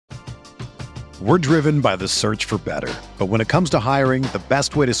We're driven by the search for better. But when it comes to hiring, the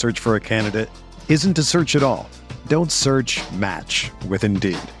best way to search for a candidate isn't to search at all. Don't search, match with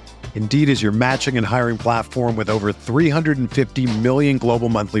Indeed. Indeed is your matching and hiring platform with over 350 million global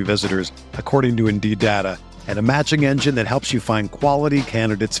monthly visitors, according to Indeed data, and a matching engine that helps you find quality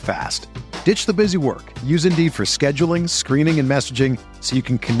candidates fast. Ditch the busy work. Use Indeed for scheduling, screening, and messaging so you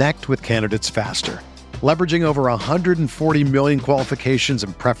can connect with candidates faster. Leveraging over 140 million qualifications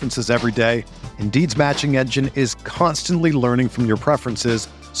and preferences every day, Indeed's matching engine is constantly learning from your preferences,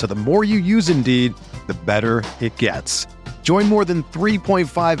 so the more you use Indeed, the better it gets. Join more than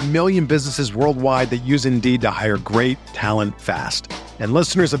 3.5 million businesses worldwide that use Indeed to hire great talent fast. And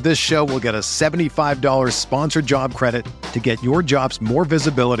listeners of this show will get a $75 sponsored job credit to get your jobs more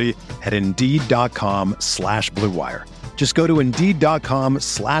visibility at Indeed.com/Blue Wire. Just go to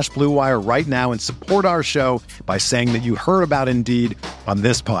Indeed.com/Blue Wire right now and support our show by saying that you heard about Indeed on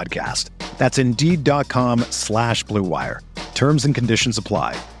this podcast. That's Indeed.com/Blue Wire. Terms and conditions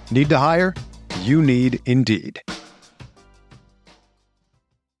apply. Need to hire? You need Indeed.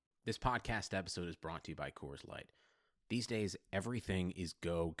 This podcast episode is brought to you by Coors Light. These days, everything is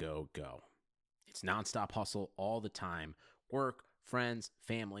go, go, go. It's nonstop hustle all the time. Work, friends,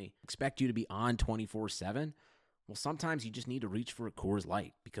 family, expect you to be on 24/7. Well, sometimes you just need to reach for a Coors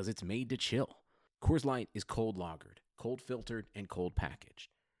Light because it's made to chill. Coors Light is cold lagered, cold filtered, and cold packaged.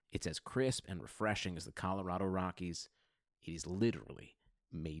 It's as crisp and refreshing as the Colorado Rockies. It is literally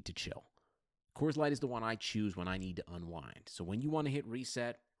made to chill. Coors Light is the one I choose when I need to unwind. So when you want to hit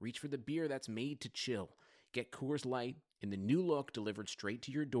reset, reach for the beer that's made to chill. Get Coors Light in the new look delivered straight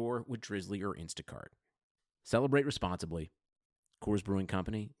to your door with Drizzly or Instacart. Celebrate responsibly. Coors Brewing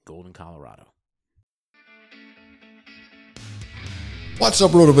Company, Golden, Colorado. What's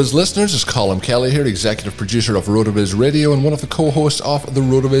up, RotoViz listeners? It's Colin Kelly here, executive producer of RotoViz Radio and one of the co-hosts of the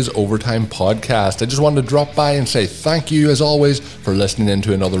RotoViz Overtime podcast. I just wanted to drop by and say thank you, as always, for listening in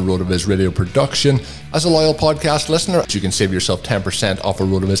to another RotoViz Radio production. As a loyal podcast listener, you can save yourself 10% off a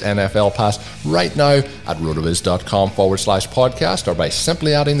RotoViz NFL pass right now at rotoviz.com/podcast or by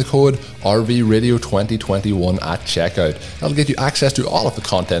simply adding the code RVRadio2021 at checkout. That'll get you access to all of the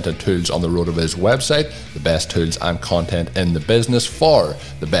content and tools on the RotoViz website, the best tools and content in the business for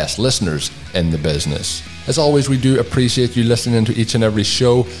the best listeners in the business. As always, we do appreciate you listening to each and every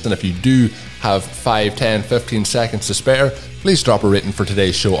show, and if you do have 5, 10, 15 seconds to spare, please drop a rating for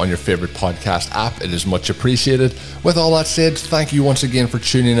today's show on your favorite podcast app. It is much appreciated. With all that said, thank you once again for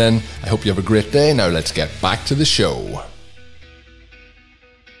tuning in. I hope you have a great day. Now let's get back to the show.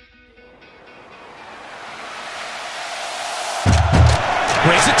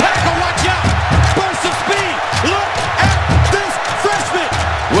 Raise a tackle, watch out! Burst of speed! Look at this freshman!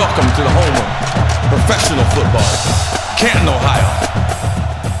 Welcome to the home of professional football, Canton, Ohio.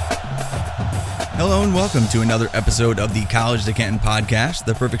 Hello and welcome to another episode of the College to Canton podcast,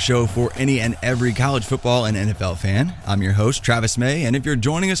 the perfect show for any and every college football and NFL fan. I'm your host, Travis May, and if you're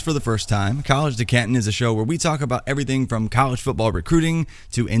joining us for the first time, College to Canton is a show where we talk about everything from college football recruiting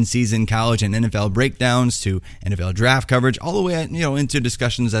to in-season college and NFL breakdowns to NFL draft coverage, all the way into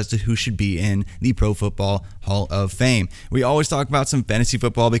discussions as to who should be in the Pro Football Hall of Fame. We always talk about some fantasy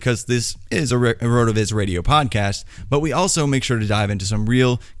football because this is a RotoViz Radio podcast, but we also make sure to dive into some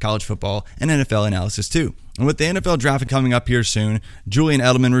real college football and NFL analysis too. And with the NFL draft coming up here soon, Julian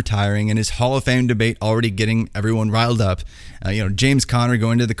Edelman retiring, and his Hall of Fame debate already getting everyone riled up, James Conner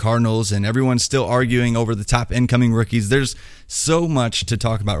going to the Cardinals, and everyone's still arguing over the top incoming rookies. There's so much to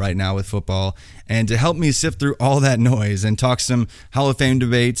talk about right now with football, and to help me sift through all that noise and talk some Hall of Fame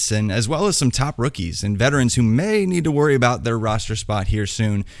debates, and as well as some top rookies and veterans who may need to worry about their roster spot here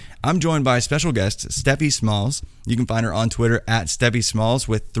soon, I'm joined by special guest Steffi Smalls. You can find her on Twitter at Steffi Smalls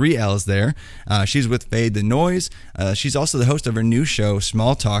with 3 L's there. She's with Fade the Noise. She's also the host of her new show,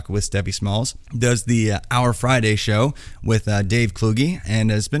 Small Talk with Steffi Smalls. Does the Our Friday show with Dave Kluge, and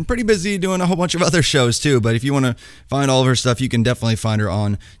has been pretty busy doing a whole bunch of other shows too. But if you want to find all of her stuff, you can definitely find her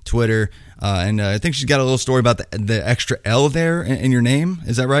on Twitter. And I think she's got a little story about the extra L there in your name.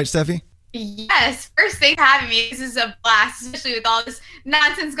 Is that right, Steffi? Yes. First, thanks for having me. This is a blast, especially with all this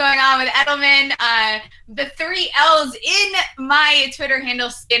nonsense going on with Edelman. The 3 L's in my Twitter handle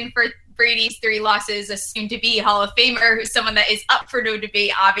stand for Brady's 3 losses, a soon-to-be Hall of Famer, who's someone that is up for no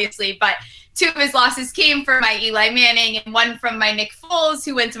debate, obviously, but 2 of his losses came from my Eli Manning and 1 from my Nick Foles,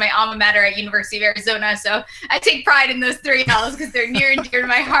 who went to my alma mater at University of Arizona. So I take pride in those 3 L's because they're near and dear to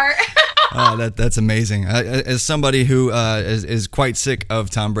my heart. That's amazing. As somebody who is quite sick of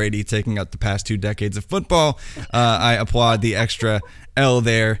Tom Brady taking up the past 2 decades of football, I applaud the extra L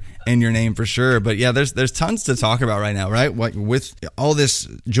there in your name for sure. But yeah, there's tons to talk about right now, right? With all this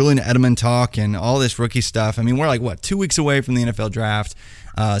Julian Edelman talk and all this rookie stuff. I mean, we're like 2 weeks away from the NFL draft.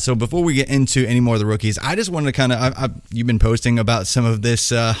 So before we get into any more of the rookies, I just wanted to kind of, you've been posting about some of this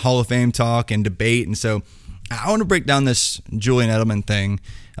Hall of Fame talk and debate, and so I want to break down this Julian Edelman thing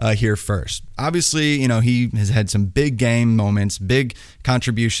here first. Obviously, he has had some big game moments, big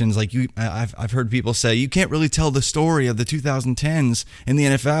contributions. Like I've heard people say you can't really tell the story of the 2010s in the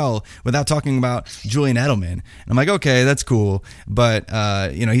NFL without talking about Julian Edelman. And I'm like, okay, that's cool, but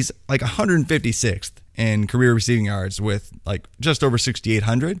he's like 156th in career receiving yards with like just over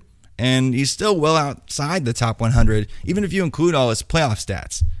 6,800, and he's still well outside the top 100, even if you include all his playoff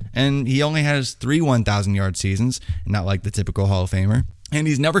stats. And he only has 3 1,000-yard seasons, not like the typical Hall of Famer. And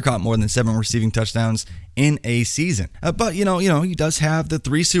he's never caught more than 7 receiving touchdowns in a season. But he does have the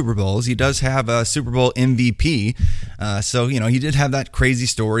 3 Super Bowls. He does have a Super Bowl MVP. So he did have that crazy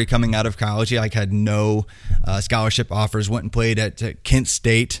story coming out of college. He had no scholarship offers. Went and played at Kent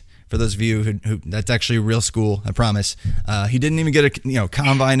State. For those of you who that's actually a real school, I promise. He didn't even get a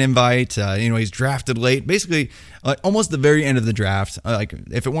combine invite. He's drafted late, basically almost the very end of the draft.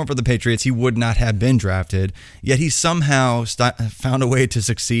 If it weren't for the Patriots, he would not have been drafted. Yet he somehow found a way to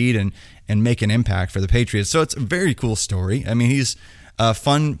succeed and make an impact for the Patriots. So it's a very cool story. I mean, he's a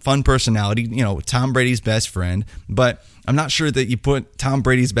fun personality. Tom Brady's best friend, but I'm not sure that you put Tom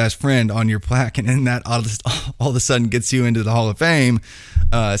Brady's best friend on your plaque and then that all of a sudden gets you into the Hall of Fame.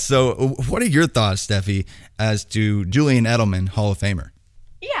 So what are your thoughts, Steffi, as to Julian Edelman, Hall of Famer?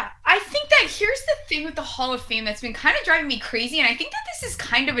 Yeah, I think that here's the thing with the Hall of Fame that's been kind of driving me crazy, and I think that this is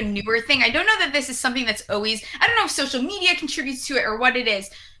kind of a newer thing. I don't know that this is something that's always, I don't know if social media contributes to it or what it is.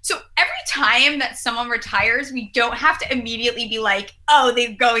 So every time that someone retires, we don't have to immediately be like, oh,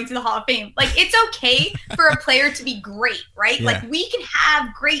 they're going to the Hall of Fame. Like, it's okay for a player to be great, right? Yeah. Like, we can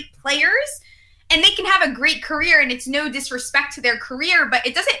have great players and they can have a great career, and it's no disrespect to their career, but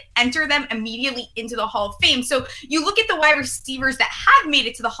it doesn't enter them immediately into the Hall of Fame. So you look at the wide receivers that have made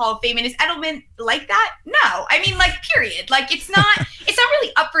it to the Hall of Fame, and is Edelman like that? No. I mean, period. It's not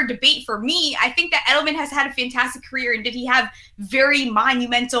really up for debate for me. I think that Edelman has had a fantastic career, and did he have very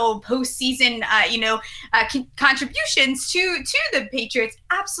monumental postseason, contributions to the Patriots?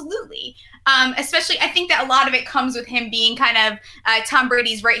 Absolutely. Especially, I think that a lot of it comes with him being kind of Tom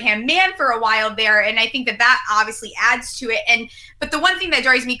Brady's right-hand man for a while there, and I think that obviously adds to it. But the one thing that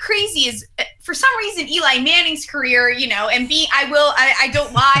drives me crazy is, for some reason, Eli Manning's career, and I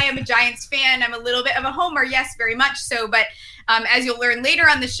don't lie, I'm a Giants fan, I'm a little bit of a homer, yes, very much so, but as you'll learn later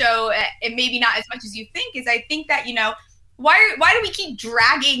on the show, and maybe not as much as you think, is I think that, why do we keep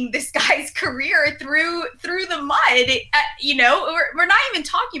dragging this guy's career through the mud? We're not even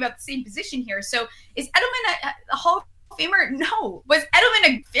talking about the same position here. So is Edelman a Hall of Famer? No. Was Edelman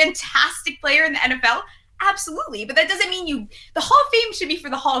a fantastic player in the NFL? Absolutely. But that doesn't mean the Hall of Fame should be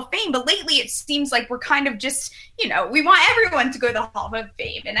for the Hall of Fame. But lately it seems like we're kind of just, we want everyone to go to the Hall of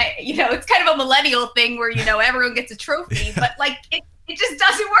Fame. And it's kind of a millennial thing where, everyone gets a trophy, but it just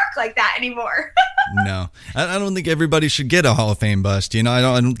doesn't work like that anymore. No, I don't think everybody should get a Hall of Fame bust. I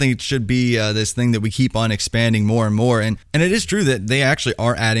don't think it should be this thing that we keep on expanding more and more. And it is true that they actually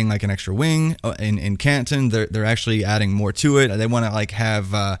are adding like an extra wing in Canton. They're actually adding more to it. They want to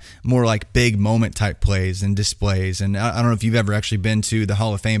have more like big moment type plays and displays. And I don't know if you've ever actually been to the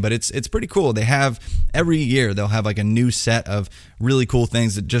Hall of Fame, but it's pretty cool. They have every year they'll have like a new set of really cool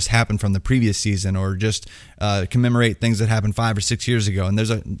things that just happened from the previous season, or just commemorate things that happened 5 or 6 years ago. And there's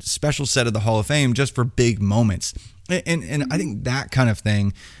a special set of the Hall of Fame just for big moments. And I think that kind of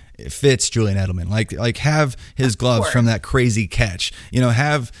thing fits Julian Edelman. Like have his gloves from that crazy catch,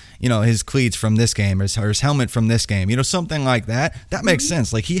 have, his cleats from this game, or his helmet from this game, something like that. That makes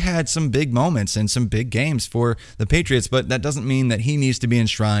sense. Like, he had some big moments and some big games for the Patriots, but that doesn't mean that he needs to be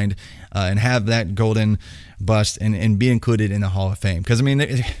enshrined and have that golden bust and be included in the Hall of Fame. Because,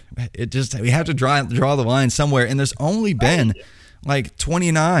 it just, we have to draw the line somewhere. And there's only been like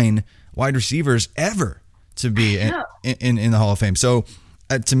 29 wide receivers ever to be in the Hall of Fame. So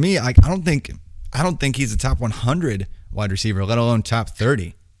to me, I don't think he's a top 100 wide receiver, let alone top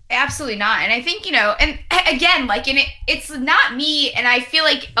 30. Absolutely not. And I think, and again, it's not me. And I feel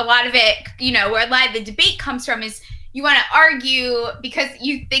like a lot of it, where a lot of the debate comes from is you want to argue because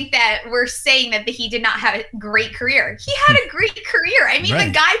you think that we're saying that he did not have a great career. He had a great career. Right.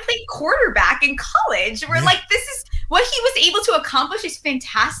 The guy played quarterback in college. We're this is what he was able to accomplish is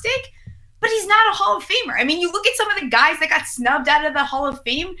fantastic, but he's not a Hall of Famer. You look at some of the guys that got snubbed out of the Hall of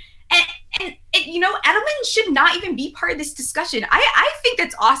Fame, and And Edelman should not even be part of this discussion. I think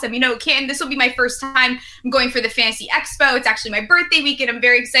that's awesome. Canton, this will be my first time I'm going for the Fantasy Expo. It's actually my birthday weekend. I'm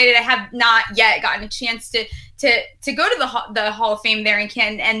very excited. I have not yet gotten a chance to go to the Hall of Fame there in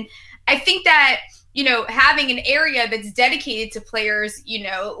Canton. And I think that, having an area that's dedicated to players,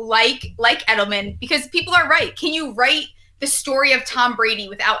 like Edelman, because people are right. Can you write the story of Tom Brady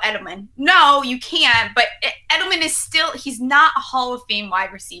without Edelman? No, you can't. But Edelman is still, he's not a Hall of Fame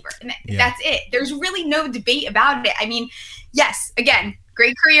wide receiver. And that's it. There's really no debate about it. I mean, yes, again,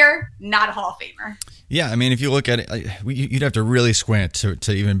 great career, not a Hall of Famer. Yeah, I mean, if you look at it, you'd have to really squint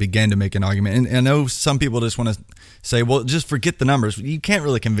to even begin to make an argument. And I know some people just want to say, well, just forget the numbers. You can't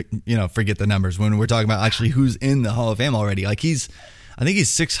really forget the numbers when we're talking about actually who's in the Hall of Fame already. Like I think he's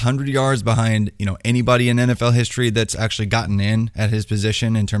 600 yards behind, anybody in NFL history that's actually gotten in at his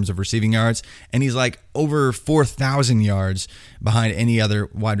position in terms of receiving yards. And he's like over 4,000 yards behind any other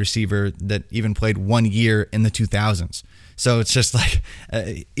wide receiver that even played 1 year in the 2000s. So it's just like,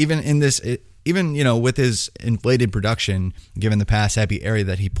 with his inflated production, given the pass happy area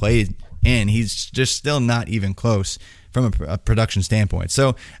that he played in, he's just still not even close from a production standpoint.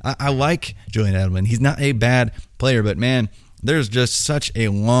 So I like Julian Edelman. He's not a bad player, but man, there's just such a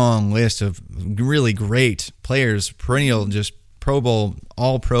long list of really great players, perennial, just Pro Bowl,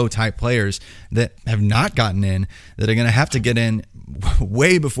 all-pro type players that have not gotten in, that are going to have to get in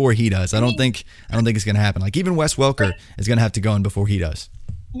way before he does. I don't think it's going to happen. Like even Wes Welker is going to have to go in before he does.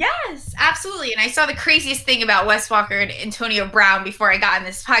 Yes, absolutely. And I saw the craziest thing about Wes Welker and Antonio Brown before I got in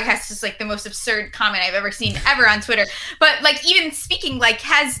this podcast. Just like the most absurd comment I've ever seen ever on Twitter. But like even speaking, like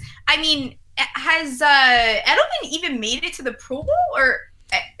has Edelman even made it to the Pro Bowl, or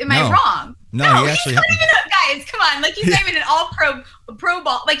am I wrong? No, he actually not even guys, come on. Like he's not even an all-pro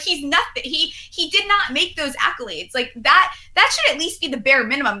ball. Like he's nothing. He did not make those accolades. Like that should at least be the bare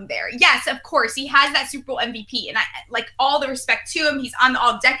minimum there. Yes, of course, he has that Super Bowl MVP, and I like all the respect to him. He's on the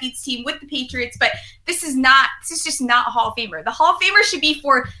All-Decades team with the Patriots, but this is just not a Hall of Famer. The Hall of Famer should be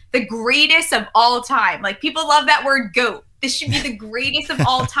for the greatest of all time. Like people love that word GOAT. This should be the greatest of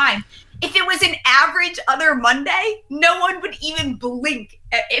all time. If it was an average other Monday, no one would even blink.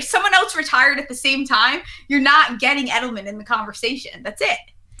 If someone else retired at the same time, you're not getting Edelman in the conversation. That's it.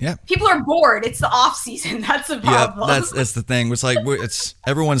 Yeah. People are bored. It's the off season. That's the problem. Yeah, that's the thing. It's like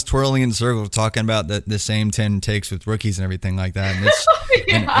everyone's twirling in circles talking about the same 10 takes with rookies and everything like that. And it's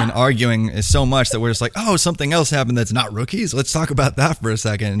and arguing is so much that we're just like, oh, something else happened that's not rookies. Let's talk about that for a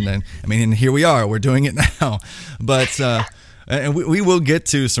second. And and here we are. We're doing it now. But and we will get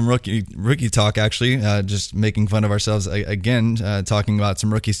to some rookie talk, actually, just making fun of ourselves again, talking about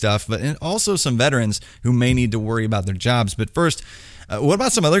some rookie stuff, but also some veterans who may need to worry about their jobs. But first, what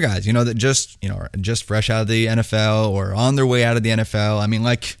about some other guys, that just, are just fresh out of the NFL or on their way out of the NFL? I mean,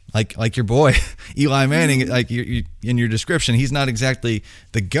 like your boy, Eli Manning, like you in your description, he's not exactly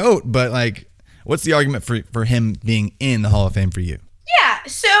the GOAT, but like, what's the argument for him being in the Hall of Fame for you? Yeah.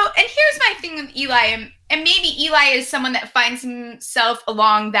 So, and here's my thing with Eli, and maybe Eli is someone that finds himself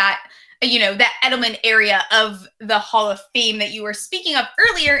along that, that Edelman area of the Hall of Fame that you were speaking of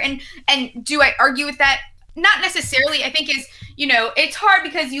earlier. And do I argue with that? Not necessarily. I think it's hard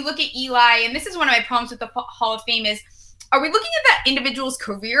because you look at Eli, and this is one of my problems with the Hall of Fame is, are we looking at that individual's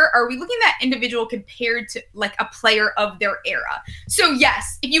career? Or are we looking at that individual compared to like a player of their era? So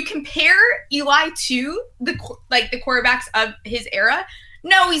yes, if you compare Eli to the quarterbacks of his era,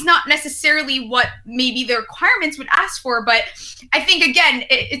 no, he's not necessarily what maybe the requirements would ask for. But I think, again,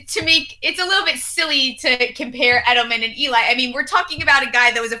 it's a little bit silly to compare Edelman and Eli. I mean, we're talking about a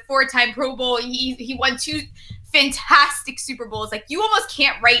guy that was a 4-time Pro Bowl. He won 2 fantastic Super Bowls. Like, you almost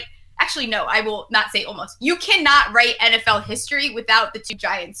can't write – actually, no, I will not say almost. You cannot write NFL history without the 2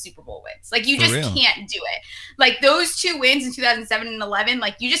 Giants Super Bowl wins. Like, you just can't do it. Like, those 2 wins in 2007 and 11,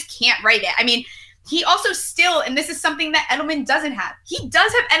 like, you just can't write it. I mean – he also still, and this is something that Edelman doesn't have, he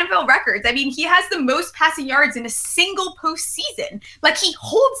does have NFL records. I mean, he has the most passing yards in a single postseason. Like, he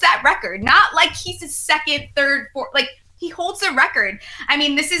holds that record, not like he's a second, third, fourth. Like, he holds the record. I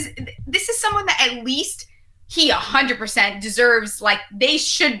mean, this is someone that at least he 100% deserves, like, they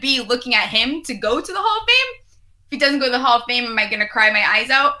should be looking at him to go to the Hall of Fame. If he doesn't go to the Hall of Fame, am I going to cry my eyes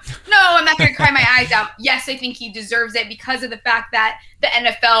out? No, I'm not going to cry my eyes out. Yes, I think he deserves it because of the fact that the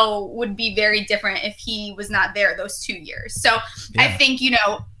NFL would be very different if he was not there those 2 years. So yeah. I think,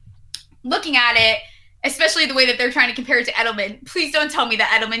 looking at it, especially the way that they're trying to compare it to Edelman, please don't tell me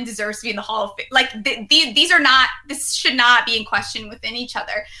that Edelman deserves to be in the Hall of Fame. Like, this should not be in question within each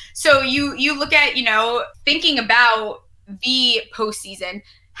other. So you look at, thinking about the postseason,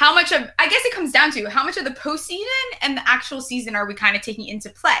 how much of, I guess it comes down to how much of the postseason and the actual season are we kind of taking into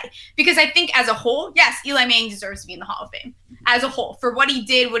play? Because I think as a whole, yes, Eli Manning deserves to be in the Hall of Fame as a whole for what he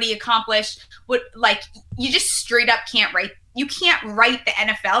did, what he accomplished, you just straight up can't write the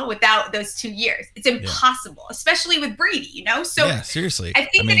NFL without those 2 years. It's impossible, especially with Brady, So yeah, seriously. I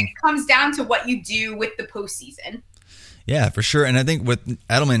think that it comes down to what you do with the postseason. Yeah, for sure. And I think with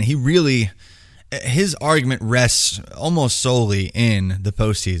Edelman, his argument rests almost solely in the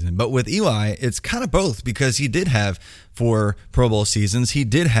postseason. But with Eli, it's kind of both, because he did have 4 Pro Bowl seasons. He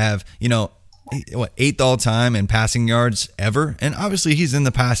did have, 8th all time in passing yards ever. And obviously he's in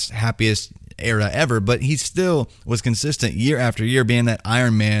the past happiest era ever, but he still was consistent year after year being that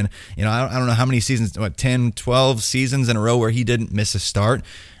Iron Man. I don't know how many seasons, 10, 12 seasons in a row where he didn't miss a start.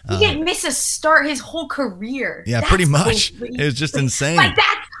 He didn't miss a start his whole career. Yeah, pretty much. It was just insane.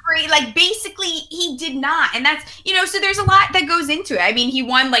 That's great. Basically, he did not. And that's, so there's a lot that goes into it. I mean, he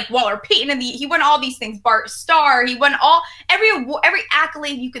won Waller Payton, he won all these things, Bart Starr, he won every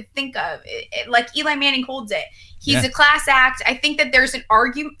accolade you could think of. Eli Manning holds it. He's a class act. I think that there's an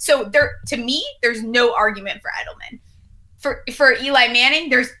argument. So to me, there's no argument for Edelman. For Eli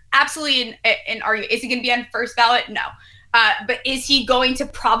Manning, there's absolutely an argument. Is he going to be on first ballot? No. But is he going to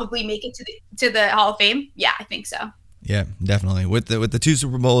probably make it to the Hall of Fame? Yeah, I think so. Yeah, definitely. With the 2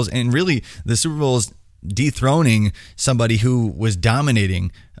 Super Bowls, and really the Super Bowls dethroning somebody who was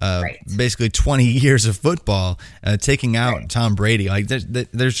dominating basically 20 years of football, taking out Tom Brady.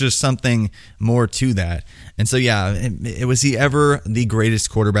 There's just something more to that. And so, was he ever the greatest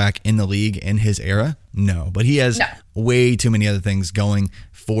quarterback in the league in his era? No, but he has way too many other things going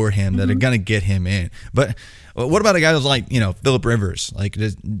for him that are going to get him in. But what about a guy who's like, Phillip Rivers?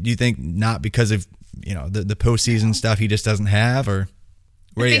 Do you think not because of, the postseason stuff he just doesn't have, or?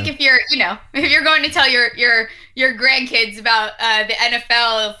 I think if you're going to tell your grandkids about the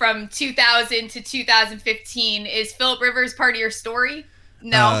NFL from 2000 to 2015, is Phillip Rivers part of your story?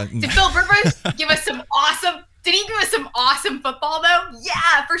 No. Did Phillip Rivers give us some awesome? Did he give us some awesome football though?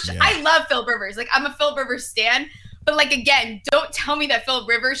 Yeah, for sure. Yeah. I love Phillip Rivers. I'm a Phillip Rivers stan. But again, don't tell me that Phillip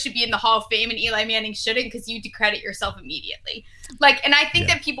Rivers should be in the Hall of Fame and Eli Manning shouldn't, because you discredit yourself immediately. And I think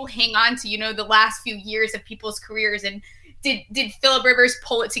that people hang on to, the last few years of people's careers. And did Phillip Rivers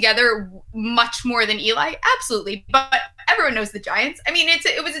pull it together much more than Eli? Absolutely. But everyone knows the Giants. I mean,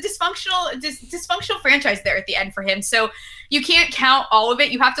 it was a dysfunctional franchise there at the end for him. So you can't count all of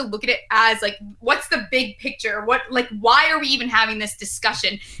it. You have to look at it as what's the big picture? Why are we even having this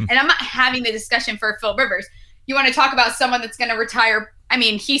discussion? And I'm not having the discussion for Phillip Rivers. You want to talk about someone that's going to retire? I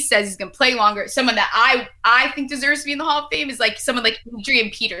mean, he says he's going to play longer. Someone that I think deserves to be in the Hall of Fame is someone like Adrian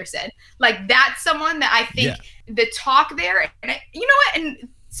Peterson. That's someone that I think the talk there. And you know what? And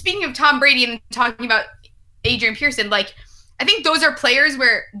speaking of Tom Brady and talking about Adrian Peterson, I think those are players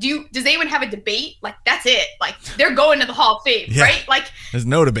where does anyone have a debate? That's it. They're going to the Hall of Fame, right? There's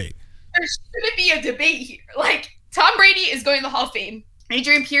no debate. There shouldn't be a debate here. Tom Brady is going to the Hall of Fame.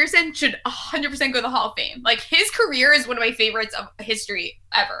 Adrian Peterson should 100% go to the Hall of Fame. His career is one of my favorites of history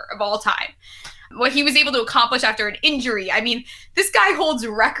ever, of all time. What he was able to accomplish after an injury. I mean, this guy holds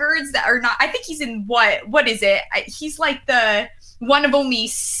records that are not, I think he's in what is it? He's the one of only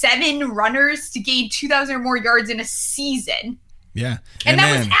 7 runners to gain 2,000 or more yards in a season. Yeah. And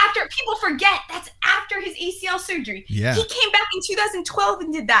that was after, people forget, that's after his ACL surgery. Yeah. He came back in 2012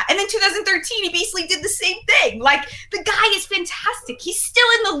 and did that. And then 2013, he basically did the same thing. The guy is fantastic. He's still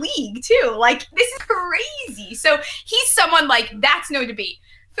in the league, too. This is crazy. So he's someone that's no debate.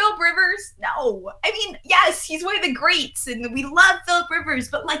 Phillip Rivers, no. I mean, yes, he's one of the greats, and we love Phillip Rivers,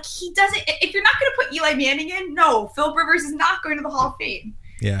 but he doesn't, if you're not going to put Eli Manning in, no, Phillip Rivers is not going to the Hall of Fame.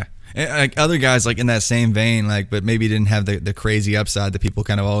 Yeah. Other guys in that same vein, but maybe didn't have the crazy upside that people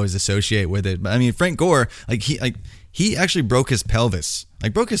kind of always associate with it. But I mean, Frank Gore, he actually broke his pelvis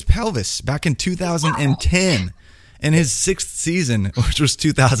back in 2010. In his 6th season, which was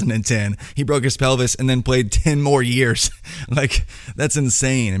 2010, he broke his pelvis and then played 10 more years. That's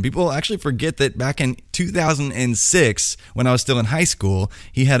insane. And people actually forget that back in 2006, when I was still in high school,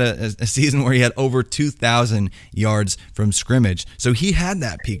 he had a season where he had over 2,000 yards from scrimmage. So he had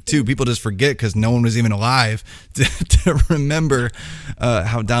that peak too. People just forget because no one was even alive to remember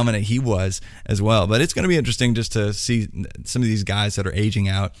how dominant he was as well. But it's going to be interesting just to see some of these guys that are aging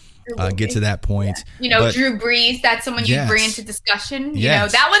out get to that point. Yeah. Drew Brees, that's someone you bring into discussion.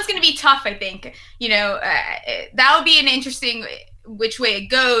 That one's going to be tough, I think. That would be an interesting which way it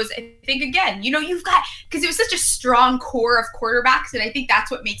goes. I think, again, you've got, because it was such a strong core of quarterbacks, and I think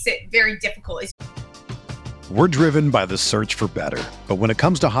that's what makes it very difficult. We're driven by the search for better. But when it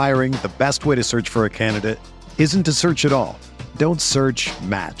comes to hiring, the best way to search for a candidate isn't to search at all. Don't search,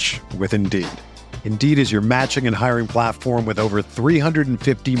 match with Indeed. Indeed is your matching and hiring platform with over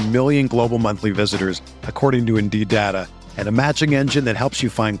 350 million global monthly visitors, according to Indeed data, and a matching engine that helps you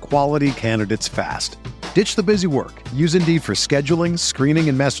find quality candidates fast. Ditch the busy work. Use Indeed for scheduling, screening,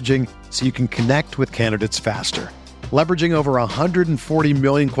 and messaging so you can connect with candidates faster. Leveraging over 140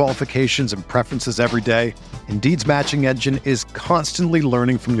 million qualifications and preferences every day, Indeed's matching engine is constantly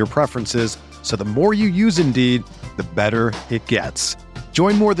learning from your preferences, so the more you use Indeed, the better it gets.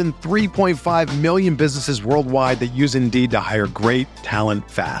 Join more than 3.5 million businesses worldwide that use Indeed to hire great talent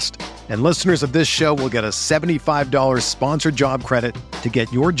fast. And listeners of this show will get a $75 sponsored job credit to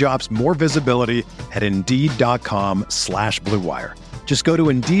get your jobs more visibility at Indeed.com/Blue Wire. Just go to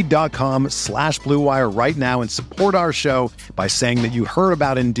Indeed.com/Blue Wire right now and support our show by saying that you heard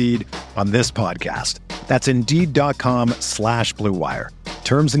about Indeed on this podcast. That's Indeed.com/Blue Wire.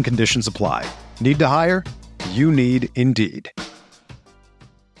 Terms and conditions apply. Need to hire? You need Indeed.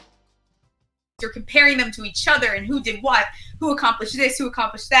 You're comparing them to each other and who did what, who accomplished this, who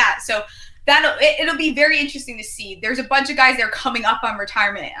accomplished that. So it'll be very interesting to see. There's a bunch of guys that are coming up on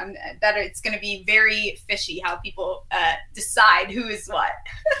retirement, and that it's going to be very fishy how people decide who is what.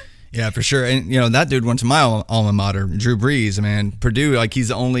 Yeah, for sure. And, that dude went to my alma mater, Drew Brees. Man, Purdue, he's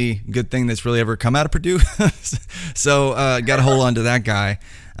the only good thing that's really ever come out of Purdue. So got to hold on to that guy.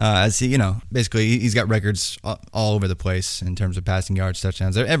 As he, basically he's got records all over the place in terms of passing yards,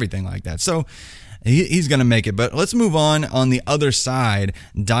 touchdowns, everything like that. So he's going to make it. But let's move on the other side,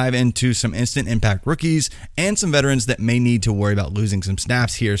 dive into some instant impact rookies and some veterans that may need to worry about losing some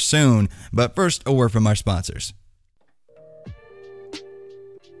snaps here soon. But first, a word from our sponsors.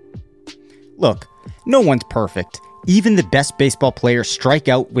 Look, no one's perfect. Even the best baseball players strike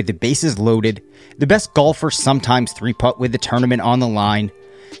out with the bases loaded. The best golfers sometimes three-putt with the tournament on the line.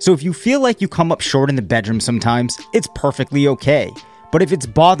 So if you feel like you come up short in the bedroom sometimes, it's perfectly okay. But if it's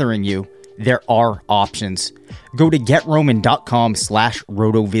bothering you, there are options. Go to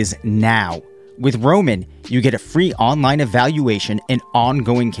GetRoman.com/RotoViz now. With Roman, you get a free online evaluation and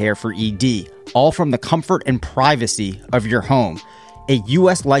ongoing care for ED, all from the comfort and privacy of your home. A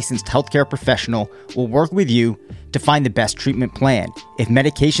U.S. licensed healthcare professional will work with you to find the best treatment plan. If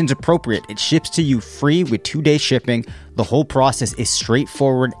medication's appropriate, it ships to you free with 2-day shipping. The whole process is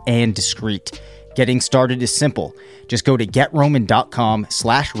straightforward and discreet. Getting started is simple. Just go to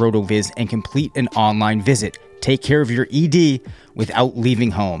GetRoman.com/RotoViz and complete an online visit. Take care of your ED without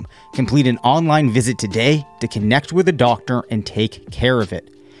leaving home. Complete an online visit today to connect with a doctor and take care of it.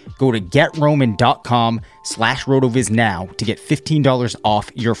 Go to GetRoman.com/RotoViz now to get $15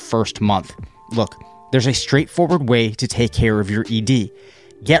 off your first month. Look, there's a straightforward way to take care of your ED.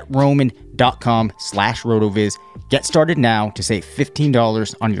 GetRoman.com/RotoViz. Get started now to save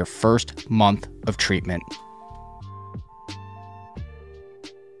 $15 on your first month of treatment.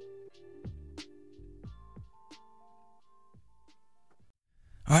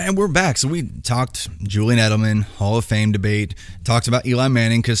 All right, and we're back. So we talked Julian Edelman, Hall of Fame debate, talked about Eli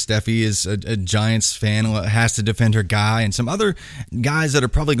Manning because Steffi is a Giants fan, has to defend her guy, and some other guys that are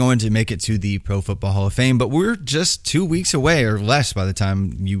probably going to make it to the Pro Football Hall of Fame. But we're just 2 weeks away, or less by the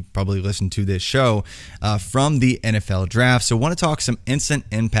time you probably listen to this show, from the NFL draft. So I want to talk some instant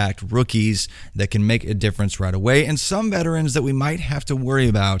impact rookies that can make a difference right away, and some veterans that we might have to worry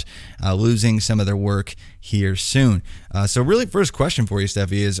about losing some of their work here soon. So really, first question for you,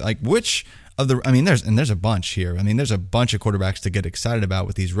 Steffi, is which of the, there's a bunch here. There's a bunch of quarterbacks to get excited about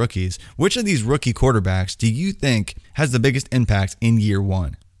with these rookies. Which of these rookie quarterbacks do you think has the biggest impact in year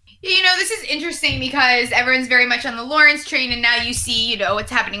one? This is interesting because everyone's very much on the Lawrence train, and now you see, what's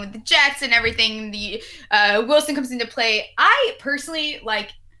happening with the Jets and everything. The Wilson comes into play. I personally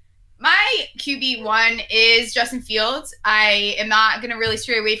my QB1 is Justin Fields. I am not going to really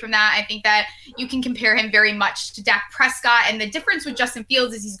stray away from that. I think that you can compare him very much to Dak Prescott. And the difference with Justin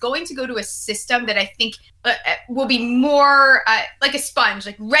Fields is he's going to go to a system that I think will be more like a sponge,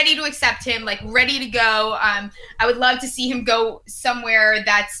 ready to accept him, ready to go. I would love to see him go somewhere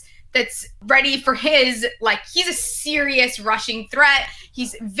that's ready for his, he's a serious rushing threat.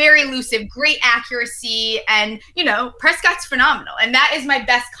 He's very elusive, great accuracy, and, Prescott's phenomenal. And that is my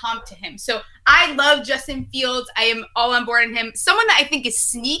best comp to him. So I love Justin Fields. I am all on board on him. Someone that I think is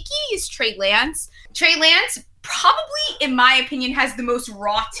sneaky is Trey Lance. Trey Lance probably, in my opinion, has the most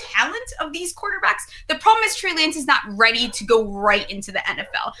raw talent of these quarterbacks. The problem is Trey Lance is not ready to go right into the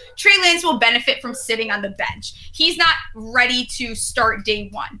NFL. Trey Lance will benefit from sitting on the bench. He's not ready to start day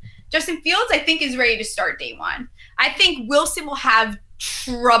one. Justin Fields, I think, is ready to start day one. I think Wilson will have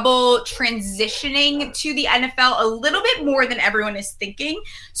trouble transitioning to the NFL a little bit more than everyone is thinking.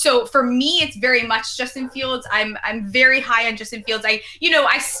 So for me, it's very much Justin Fields. I'm very high on Justin Fields. I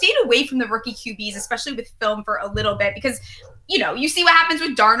stayed away from the rookie QBs, especially with film, for a little bit because, you see what happens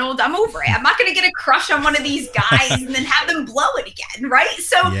with Darnold. I'm over it. I'm not going to get a crush on one of these guys and then have them blow it again, right?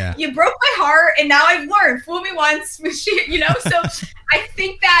 So You broke my heart, and now I've learned. Fool me once, So I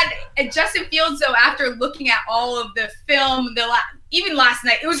think that Justin Fields, though, after looking at all of the film, even last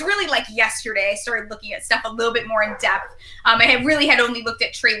night, it was really like yesterday, I started looking at stuff a little bit more in depth. I had only looked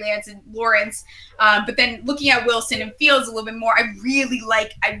at Trey Lance and Lawrence, but then looking at Wilson and Fields a little bit more, I really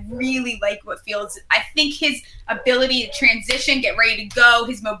like what Fields, I think his ability to transition, get ready to go,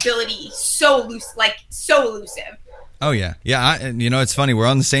 his mobility, so elusive. Oh, yeah. Yeah, it's funny. We're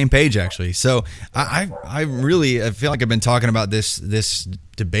on the same page, actually. So I feel like I've been talking about this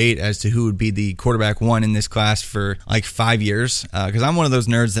debate as to who would be the quarterback one in this class for like 5 years, because I'm one of those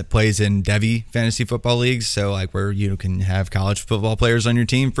nerds that plays in Devy fantasy football leagues, so like where you can have college football players on your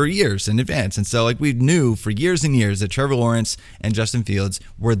team for years in advance. And so like we knew for years and years that Trevor Lawrence and Justin Fields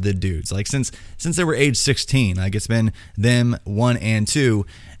were the dudes. Like since they were age 16, like it's been them 1 and 2.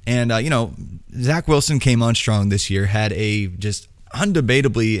 And, Zach Wilson came on strong this year, had a just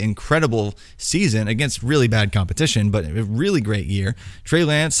undebatably incredible season against really bad competition, but a really great year. Trey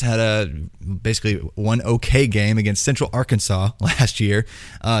Lance had basically one okay game against Central Arkansas last year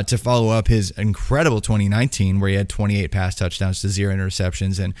to follow up his incredible 2019, where he had 28 pass touchdowns to 0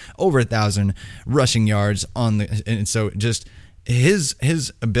 interceptions and over 1,000 rushing yards and so just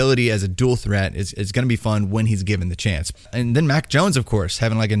his ability as a dual threat is going to be fun when he's given the chance. And then Mac Jones, of course,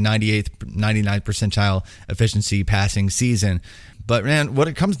 having like a 99th percentile efficiency passing season. But man, what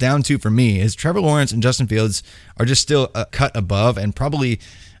it comes down to for me is Trevor Lawrence and Justin Fields are just still a cut above and probably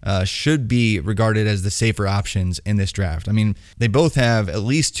should be regarded as the safer options in this draft. I mean, they both have at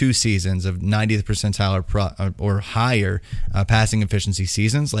least 2 seasons of 90th percentile or higher passing efficiency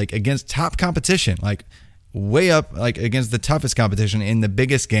seasons, like against top competition, like way up, like against the toughest competition in the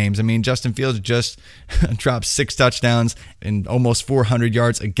biggest games. I mean, Justin Fields just dropped 6 touchdowns and almost 400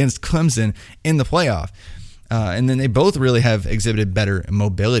 yards against Clemson in the playoff. And then they both really have exhibited better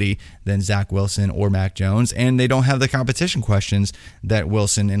mobility than Zach Wilson or Mac Jones, and they don't have the competition questions that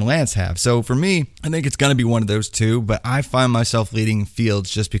Wilson and Lance have. So for me, I think it's going to be one of those two, but I find myself leading Fields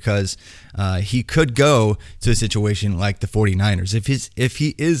just because he could go to a situation like the 49ers. If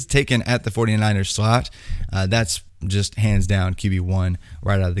he is taken at the 49ers slot, that's just hands down QB1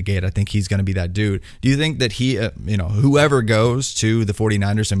 right out of the gate. I think he's going to be that dude. Do you think that he, whoever goes to the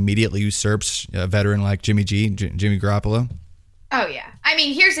 49ers immediately usurps a veteran like Jimmy Garoppolo? Oh, yeah. I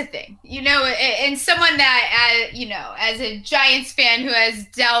mean, here's the thing, and someone that, as a Giants fan who has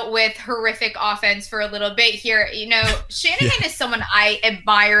dealt with horrific offense for a little bit here, Shanahan is someone I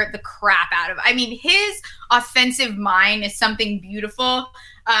admire the crap out of. I mean, his offensive mind is something beautiful.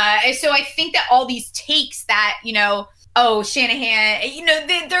 So I think that all these takes that, Shanahan,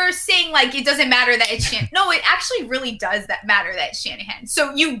 they're saying like it doesn't matter that it's Shanahan. No, it actually really does matter that it's Shanahan.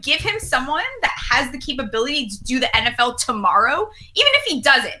 So you give him someone that has the capability to do the NFL tomorrow, even if he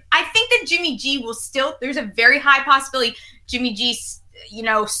doesn't. I think that Jimmy G will still, there's a very high possibility Jimmy G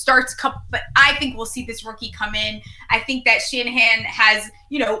starts but I think we'll see this rookie come in. I think that Shanahan has,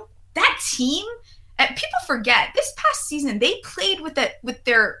 that team. People forget this past season they played with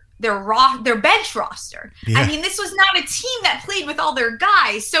their bench roster. Yeah. I mean, this was not a team that played with all their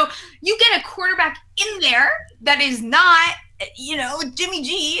guys. So you get a quarterback in there that is not, Jimmy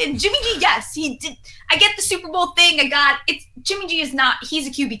G. And Jimmy G, yes, he did. I get the Super Bowl thing. Jimmy G is not. He's a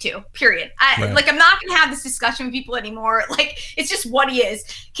QB2. Period. I'm not gonna have this discussion with people anymore. Like, it's just what he is.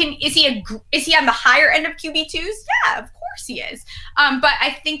 Is he on the higher end of QB2s? Yeah, of course he is. But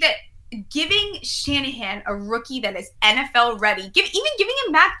I think that giving Shanahan a rookie that is NFL ready, even giving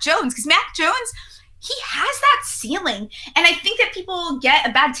him Mac Jones, because Mac Jones, he has that ceiling. And I think that people get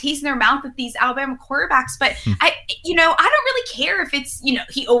a bad taste in their mouth with these Alabama quarterbacks. But I don't really care if it's,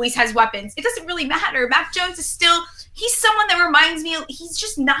 he always has weapons. It doesn't really matter. Mac Jones is still, he's someone that reminds me, he's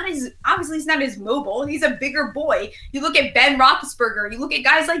just not obviously he's not as mobile. He's a bigger boy. You look at Ben Roethlisberger, you look at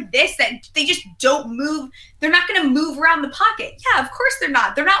guys like this that they just don't move. They're not going to move around the pocket. Yeah, of course they're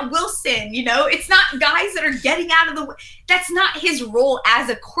not. They're not Wilson, It's not guys that are getting out of the way. That's not his role as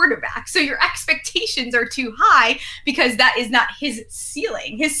a quarterback. So your expectations are too high because that is not his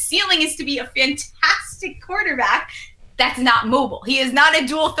ceiling. His ceiling is to be a fantastic quarterback that's not mobile. He is not a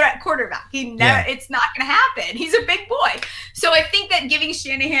dual threat quarterback. It's not going to happen. He's a big boy. So I think that giving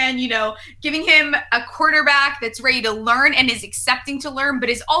Shanahan, giving him a quarterback that's ready to learn and is accepting to learn, but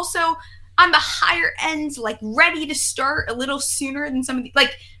is also on the higher end, like ready to start a little sooner than some of the,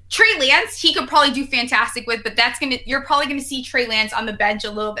 like Trey Lance, he could probably do fantastic with, but you're probably going to see Trey Lance on the bench a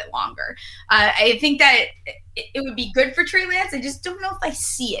little bit longer. I think that it would be good for Trey Lance. I just don't know if I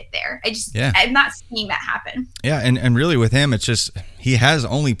see it there. I'm not seeing that happen. Yeah, and really with him, it's just he has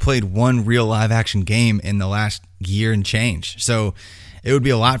only played one real live action game in the last year and change. So it would be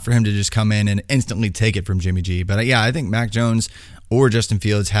a lot for him to just come in and instantly take it from Jimmy G. But I think Mac Jones or Justin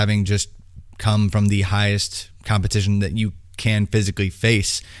Fields, having just come from the highest competition that you can physically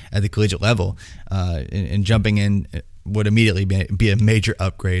face at the collegiate level, and jumping in would immediately be a major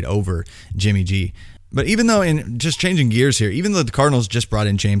upgrade over Jimmy G. But even though, in just changing gears here, even though the Cardinals just brought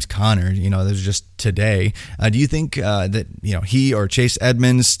in James Conner, that was just today, do you think that he or Chase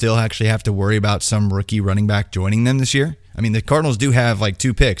Edmonds still actually have to worry about some rookie running back joining them this year? I mean, the Cardinals do have like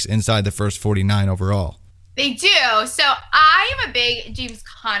 2 picks inside the first 49 overall. They do. So I am a big James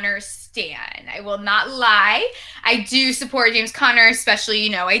Conner stan. I will not lie. I do support James Conner,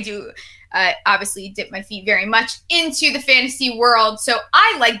 especially, I do obviously dip my feet very much into the fantasy world. So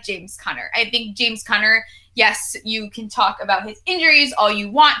I like James Conner. I think James Conner, yes, you can talk about his injuries all you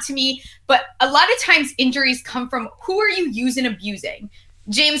want to me, but a lot of times injuries come from who are you using and abusing?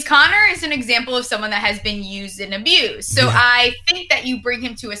 James Conner is an example of someone that has been used and abused. So I think that you bring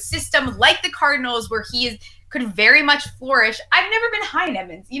him to a system like the Cardinals where he could very much flourish. I've never been high in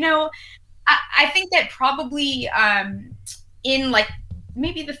Edmonds. I think that probably in like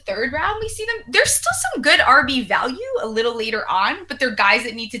maybe the 3rd round we see them. There's still some good RB value a little later on, but they're guys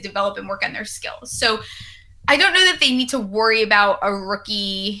that need to develop and work on their skills. So I don't know that they need to worry about a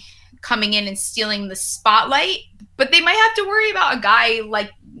rookie coming in and stealing the spotlight, but they might have to worry about a guy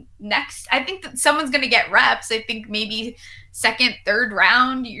like next. I think that someone's going to get reps. I think maybe 2nd, 3rd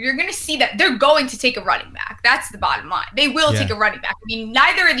round, you're going to see that they're going to take a running back. That's the bottom line. They will take a running back. I mean,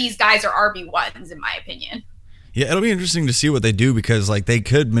 neither of these guys are RB1s in my opinion. Yeah, it'll be interesting to see what they do because like they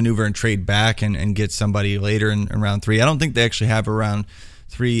could maneuver and trade back and get somebody later in round 3. I don't think they actually have a round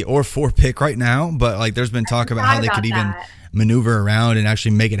 3 or 4 pick right now, but like there's been talk about how they could even maneuver around and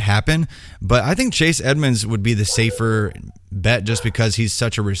actually make it happen. But I think Chase Edmonds would be the safer bet just because he's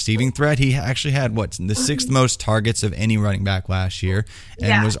such a receiving threat. He actually had the 6th most targets of any running back last year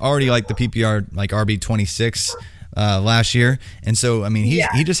and was already like the PPR like RB26 last year. And so I mean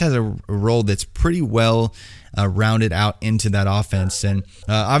he just has a role that's pretty well rounded out into that offense. And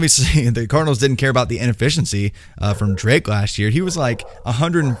obviously the Cardinals didn't care about the inefficiency from Drake last year. He was like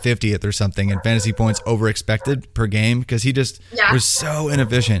 150th or something in fantasy points over expected per game because he just was so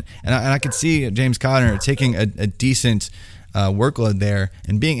inefficient. And I could see James Conner taking a decent workload there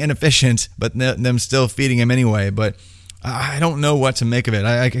and being inefficient, but them still feeding him anyway. But I don't know what to make of it.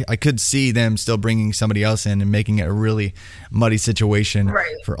 I could see them still bringing somebody else in and making it a really muddy situation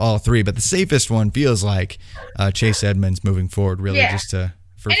for all 3. But the safest one feels like Chase Edmonds moving forward, really, and it's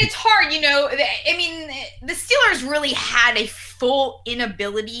hard, I mean, the Steelers really had a full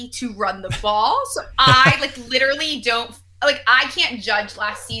inability to run the ball. So I literally don't, I can't judge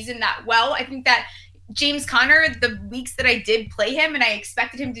last season that well. I think that James Conner, the weeks that I did play him and I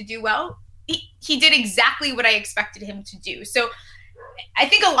expected him to do well, he did exactly what I expected him to do. So I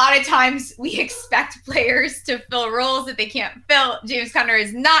think a lot of times we expect players to fill roles that they can't fill. James Conner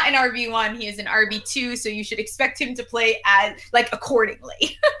is not an RB1. He is an RB2. So you should expect him to play as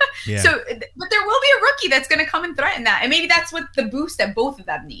accordingly. So, but there will be a rookie that's going to come and threaten that. And maybe that's what the boost that both of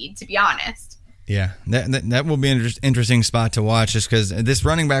them need, to be honest. Yeah, that will be an interesting spot to watch just because this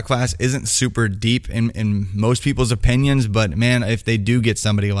running back class isn't super deep in most people's opinions. But, man, if they do get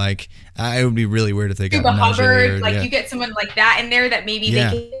somebody it would be really weird if they got Hubbard. You get someone like that in there that maybe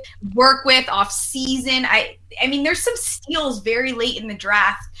they can work with off season. I mean, there's some steals very late in the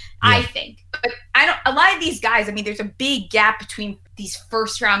draft, I think. But a lot of these guys, I mean, there's a big gap between these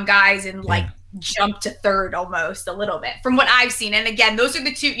first-round guys and, jump to 3rd almost a little bit from what I've seen. And again, those are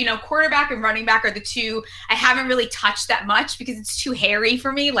the 2, quarterback and running back are the 2 I haven't really touched that much because it's too hairy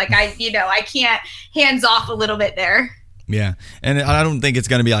for me. I can't hands off a little bit there. Yeah, and I don't think it's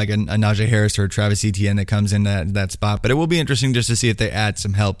going to be like a Najee Harris or a Travis Etienne that comes in that spot, but it will be interesting just to see if they add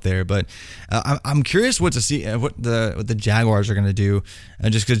some help there. But I'm curious what the Jaguars are going to do,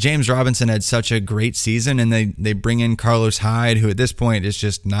 just because James Robinson had such a great season, and they bring in Carlos Hyde, who at this point is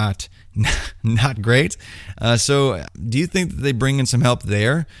just not great. So do you think that they bring in some help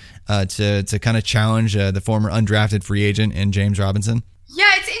there to kind of challenge the former undrafted free agent in James Robinson?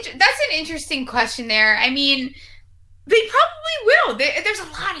 Yeah, that's an interesting question there. I mean, they probably will. There's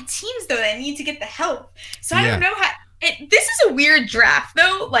a lot of teams, though, that need to get the help. So I don't know how. this is a weird draft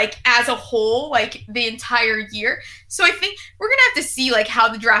though, like as a whole, like the entire year. So I think we're going to have to see like how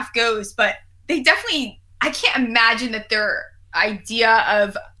the draft goes, but they definitely, I can't imagine that their idea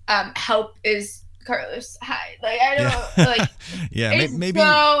of help is Carlos Hyde. Like, I don't like, yeah, maybe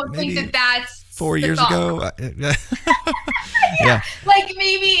think that's 4 years ago. yeah. Like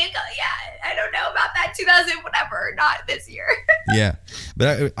maybe, I don't know about that 2000, whatever, not this year. Yeah.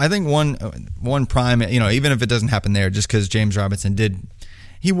 But I think one prime, even if it doesn't happen there, just because James Robinson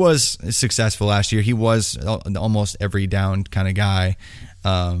he was successful last year. He was almost every down kind of guy.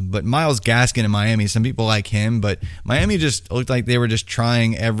 But Myles Gaskin in Miami, some people like him, but Miami just looked like they were just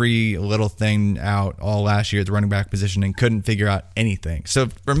trying every little thing out all last year at the running back position and couldn't figure out anything. So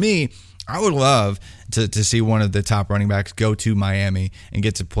for me, I would love to see one of the top running backs go to Miami and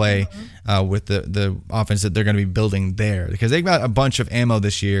get to play with the offense that they're going to be building there, because they've got a bunch of ammo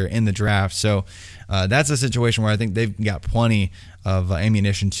this year in the draft. So that's a situation where I think they've got plenty of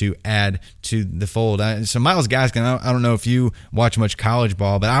ammunition to add to the fold. So Myles Gaskin, I don't know if you watch much college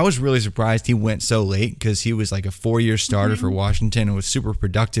ball, but I was really surprised he went so late, because he was like a 4-year starter for Washington and was super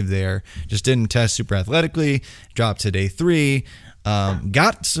productive there. Just didn't test super athletically, dropped to day 3.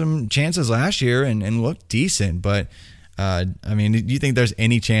 Got some chances last year and looked decent, but I mean, do you think there's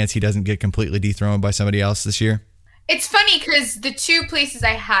any chance he doesn't get completely dethroned by somebody else this year? It's funny because the 2 places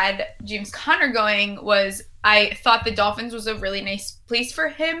I had James Conner going was, I thought the Dolphins was a really nice place for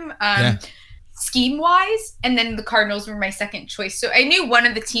him, scheme-wise, and then the Cardinals were my second choice. So I knew one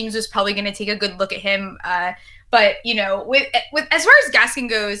of the teams was probably going to take a good look at him. But with as far as Gaskin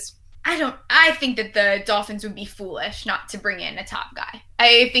goes, I think that the Dolphins would be foolish not to bring in a top guy.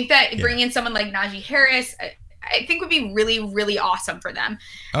 I think that bringing in someone like Najee Harris, I think would be really, really awesome for them.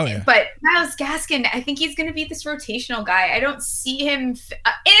 Oh, yeah. But Myles Gaskin, I think he's going to be this rotational guy. I don't see him, and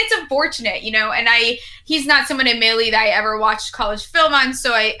it's unfortunate, and he's not someone admittedly that I ever watched college film on,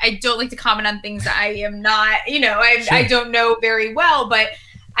 so I don't like to comment on things that I am not, I don't know very well, but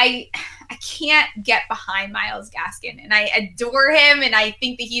I can't get behind Myles Gaskin, and I adore him, and I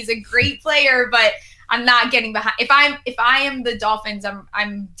think that he's a great player, but I'm not getting behind. If I am the Dolphins,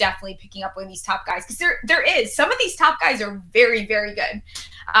 I'm definitely picking up one of these top guys, because there is some of these top guys are very, very good.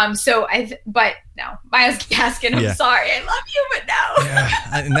 But no, Myles Gaskin. I'm sorry, I love you, but no.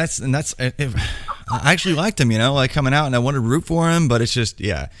 Yeah, and that's. I actually liked him, like coming out, and I wanted to root for him, but it's just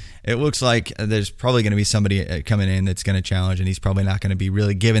it looks like there's probably going to be somebody coming in that's going to challenge, and he's probably not going to be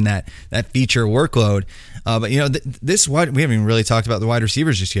really given that feature workload. But we haven't even really talked about the wide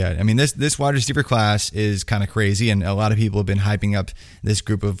receivers just yet. I mean, this wide receiver class is kind of crazy, and a lot of people have been hyping up this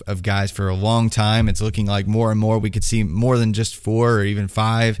group of guys for a long time. It's looking like more and more we could see more than just 4 or even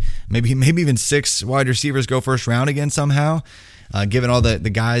 5, maybe even 6 wide receivers go first round again somehow. Given all the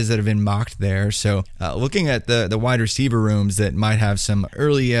guys that have been mocked there. So looking at the wide receiver rooms that might have some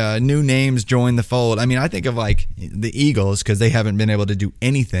early new names join the fold, I mean, I think of like the Eagles, because they haven't been able to do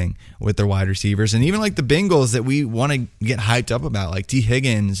anything with their wide receivers, and even like the Bengals that we want to get hyped up about, like T.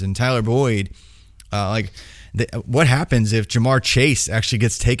 Higgins and Tyler Boyd. What happens if Jamar Chase actually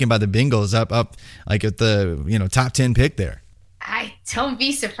gets taken by the Bengals up like at the top 10 pick there? I don't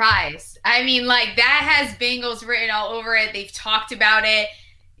be surprised. I mean, like, that has Bengals written all over it. They've talked about it.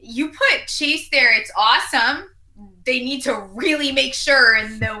 You put Chase there, it's awesome. They need to really make sure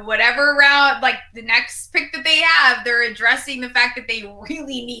in the whatever round, like the next pick that they have, they're addressing the fact that they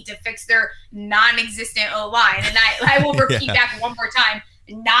really need to fix their non-existent O-line. And I will repeat that one more time.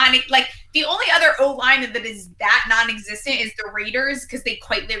 The only other O-line that is that non-existent is the Raiders, because they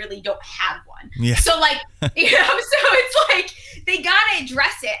quite literally don't have one. Yeah. So so it's like they gotta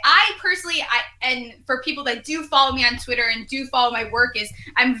address it. I personally, and for people that do follow me on Twitter and do follow my work, is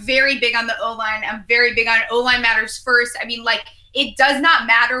I'm very big on the O-line. I'm very big on O-line matters first. I mean, like, it does not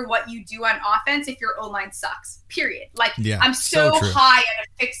matter what you do on offense if your O-line sucks, period. I'm so high on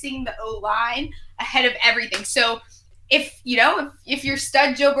fixing the O-line ahead of everything. So if your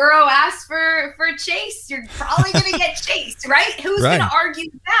stud Joe Burrow asks for Chase, you're probably going to get Chase, right? Who's going to argue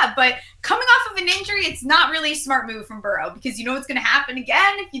with that? But coming off of an injury, it's not really a smart move from Burrow, because you know what's going to happen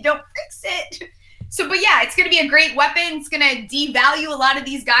again if you don't fix it. So, but yeah, it's going to be a great weapon. It's going to devalue a lot of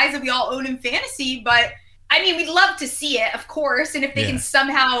these guys that we all own in fantasy. But I mean, we'd love to see it, of course. And if they can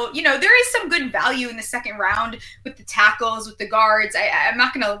somehow, there is some good value in the second round with the tackles, with the guards. I'm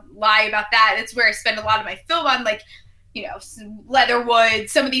not going to lie about that. That's where I spend a lot of my film on, like, Leatherwood,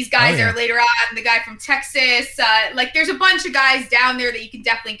 some of these guys that are later on, the guy from Texas, there's a bunch of guys down there that you can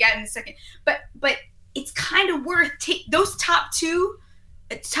definitely get in the second, but it's kind of worth those top two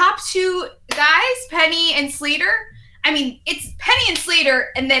guys, Penny and Slater. I mean, it's Penny and Slater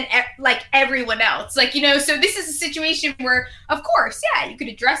and then like everyone else. Like, you know, so this is a situation where, of course, yeah, you could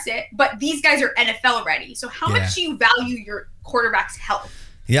address it, but these guys are NFL ready. So how much do you value your quarterback's health?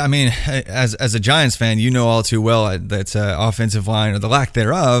 Yeah, I mean, as a Giants fan, you know all too well that offensive line, or the lack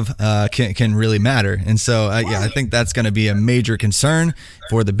thereof, can really matter. And so, I think that's going to be a major concern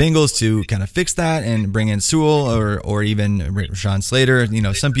for the Bengals to kind of fix that and bring in Sewell or even Rashawn Slater. You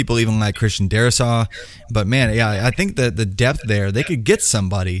know, some people even like Christian Darrisaw. But, man, yeah, I think that the depth there, they could get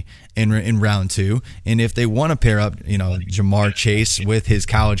somebody in round 2, and if they want to pair up, you know, Jamar Chase with his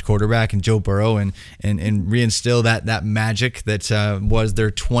college quarterback and Joe Burrow and reinstill that magic that was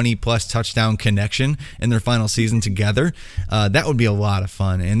their 20-plus touchdown connection in their final season together, that would be a lot of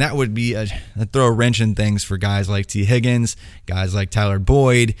fun, and that would be a throw a wrench in things for guys like T. Higgins, guys like Tyler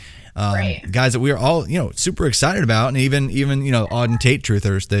Boyd, guys that we are all, you know, super excited about, and even you know, Auden Tate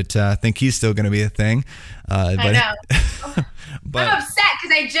truthers that think he's still going to be a thing. I know. But I'm upset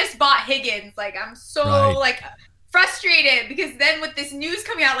because I just bought Higgins. Like, I'm so like frustrated because then with this news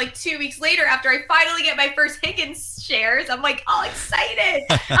coming out like 2 weeks later after I finally get my first Higgins shares, I'm like all excited.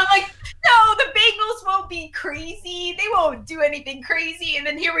 I'm like, no, the Bengals won't be crazy. They won't do anything crazy. And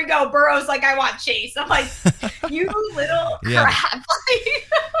then here we go. Burrow's like, I want Chase. I'm like, you little crap.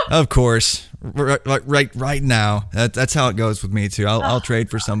 Of course. Right now. That's how it goes with me too. I'll trade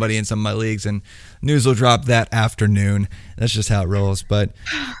for somebody in some of my leagues and news will drop that afternoon. That's just how it rolls. But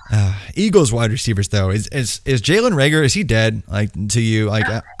Eagles wide receivers though, is Jalen Reagor, is he dead? Like, to you?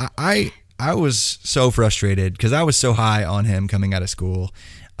 Like, I was so frustrated because I was so high on him coming out of school.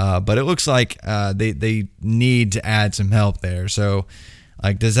 But it looks like they need to add some help there. So,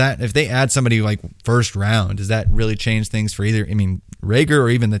 like, does that, if they add somebody like first round, does that really change things for either, I mean, Reagor or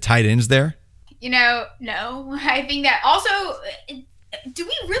even the tight ends there? You know, no. I think that also, do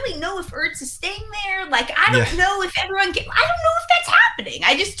we really know if Ertz is staying there? Like, I don't know if everyone I don't know if that's happening.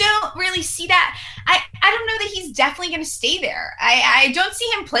 I just don't really see that. I don't know that he's definitely going to stay there. I don't see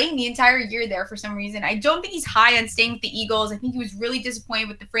him playing the entire year there for some reason. I don't think he's high on staying with the Eagles. I think he was really disappointed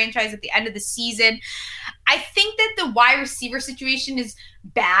with the franchise at the end of the season. I think that the wide receiver situation is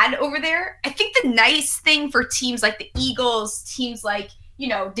bad over there. I think the nice thing for teams like the Eagles, teams like, you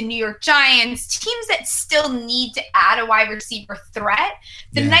know, the New York Giants, teams that still need to add a wide receiver threat.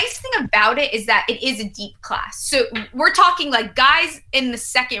 The nice thing about it is that it is a deep class. So we're talking like guys in the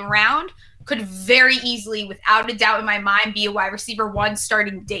second round could very easily, without a doubt in my mind, be a wide receiver 1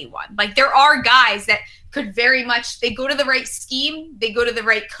 starting day 1. Like, there are guys that could very much, they go to the right scheme, they go to the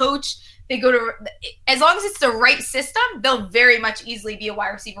right coach, they go to, as long as it's the right system, they'll very much easily be a wide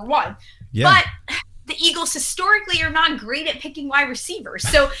receiver 1. But the Eagles historically are not great at picking wide receivers.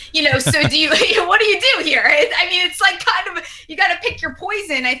 So, you know, so do you, what do you do here? I mean, it's like kind of, you got to pick your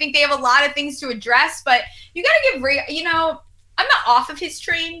poison. I think they have a lot of things to address, but you got to give, you know, I'm not off of his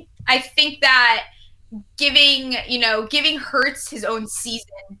train. I think that giving Hurts his own season,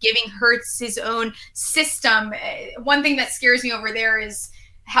 giving Hurts his own system. One thing that scares me over there is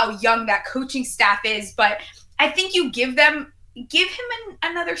how young that coaching staff is, but I think you give him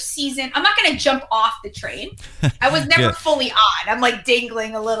another season. I'm not going to jump off the train. I was never fully on. I'm like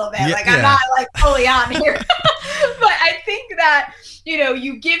dangling a little bit. I'm not like fully on here. But I think that, you know,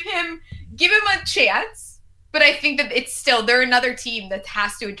 you give him a chance. But I think that it's still, they're another team that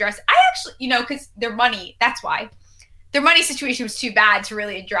has to address. I actually, you know, because their money, that's why. Their money situation was too bad to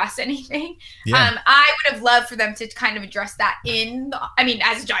really address anything. I would have loved for them to kind of address that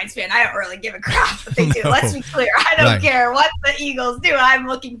as a Giants fan, I don't really give a crap what they do. Let's be clear. I don't care what the Eagles do. I'm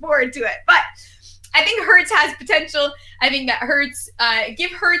looking forward to it. But I think Hurts has potential. I think that Hurts,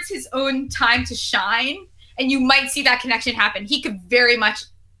 give Hurts his own time to shine, and you might see that connection happen. He could very much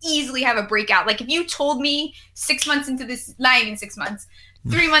easily have a breakout. Like, if you told me 6 months into this, not even 6 months,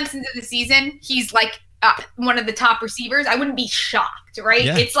 3 months into the season, he's like one of the top receivers, I wouldn't be shocked, right?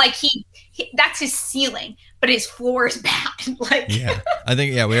 Yeah. It's like he that's his ceiling, but his floor is bad. I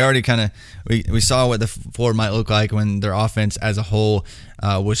think we already kind of we saw what the floor might look like when their offense as a whole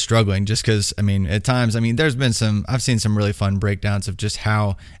was struggling, just because, I mean, at times, I mean, there's been I've seen some really fun breakdowns of just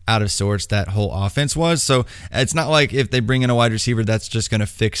how out of sorts that whole offense was. So it's not like if they bring in a wide receiver, that's just going to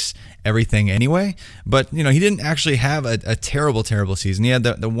fix everything anyway. But, you know, he didn't actually have a terrible season. He had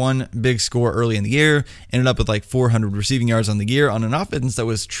the one big score early in the year, ended up with like 400 receiving yards on the year on an offense that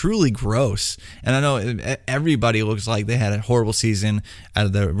was truly gross. And I know everybody looks like they had a horrible season out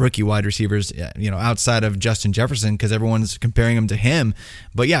of the rookie wide receivers, you know, outside of Justin Jefferson, because everyone's comparing him to him.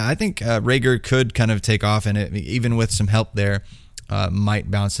 But yeah, I think Reagor could kind of take off, and even with some help there, might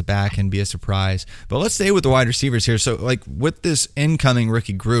bounce back and be a surprise. But let's stay with the wide receivers here. So, like, with this incoming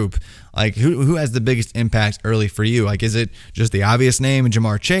rookie group, like, who has the biggest impact early for you? Like, is it just the obvious name,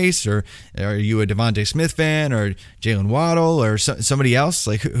 Ja'Marr Chase, or are you a Devontae Smith fan, or Jalen Waddle, or somebody else?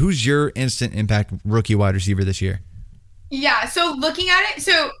 Like, who's your instant impact rookie wide receiver this year? Yeah, so looking at it,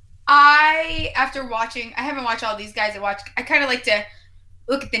 so I haven't watched all these guys. I kind of like to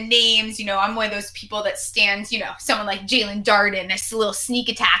look at the names. I'm one of those people that stands, someone like Jalen Darden, this little sneak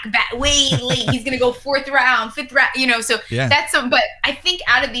attack way late. He's going to go 4th round, 5th round, so yeah. But I think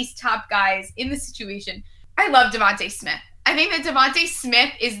out of these top guys in the situation, I love Devontae Smith. I think that Devontae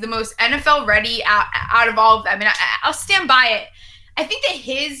Smith is the most NFL ready out of all of them. And I'll stand by it. I think that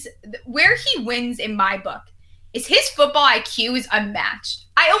where he wins in my book is his football IQ is unmatched.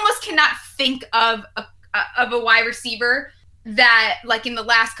 I almost cannot think of a wide receiver that, like, in the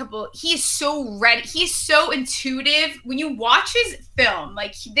last couple, he is so ready. He is so intuitive. When you watch his film,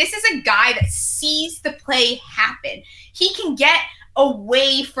 like, this is a guy that sees the play happen. He can get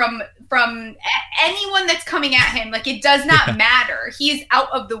away from anyone that's coming at him. Like, it does not matter. He is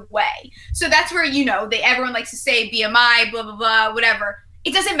out of the way. So that's where, everyone likes to say BMI, blah, blah, blah, whatever.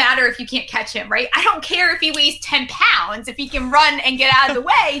 It doesn't matter if you can't catch him, right? I don't care if he weighs 10 pounds. If he can run and get out of the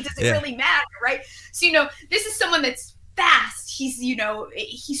way, it doesn't really matter, right? So, this is someone that's fast. He's,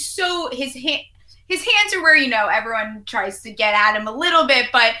 he's so, his hands are where, everyone tries to get at him a little bit,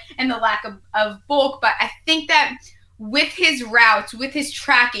 and the lack of bulk. But I think that with his routes, with his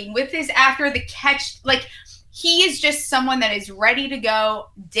tracking, with his after the catch, like, he is just someone that is ready to go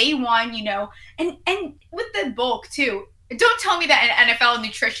day one, and with the bulk too. Don't tell me that an NFL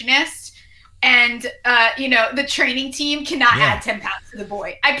nutritionist and, the training team cannot add 10 pounds to the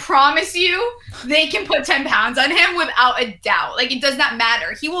boy. I promise you they can put 10 pounds on him without a doubt. Like, it does not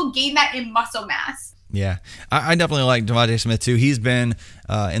matter. He will gain that in muscle mass. Yeah, I definitely like Devontae Smith too. He's been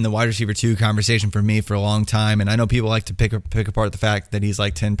in the wide receiver 2 conversation for me for a long time, and I know people like to pick apart the fact that he's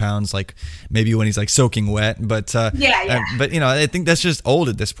like 10 pounds, like maybe when he's like soaking wet. But but I think that's just old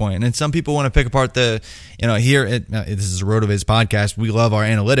at this point. And some people want to pick apart the, here at this is a RotoViz podcast. We love our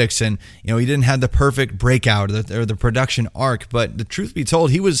analytics, and he didn't have the perfect breakout or the production arc. But the truth be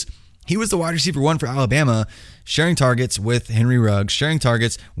told, he was the wide receiver 1 for Alabama, sharing targets with Henry Ruggs, sharing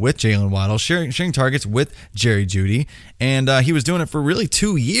targets with Jalen Waddle, sharing targets with Jerry Jeudy, and he was doing it for really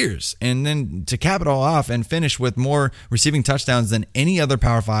 2 years. And then to cap it all off and finish with more receiving touchdowns than any other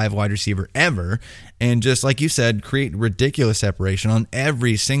Power 5 wide receiver ever, and just like you said, create ridiculous separation on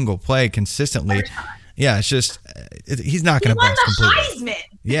every single play consistently. Yeah, it's just he's not going to bounce completely. Heisman.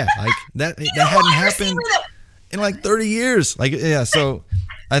 Yeah, like that hadn't happened in like 30 years. Like, yeah, so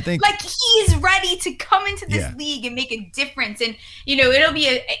I think like he's ready to come into this league and make a difference. And,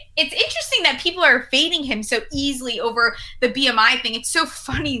 it's interesting that people are fading him so easily over the BMI thing. It's so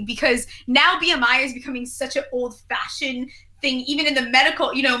funny because now BMI is becoming such an old fashioned thing, even in the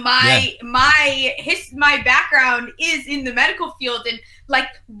medical, my background is in the medical field. And like,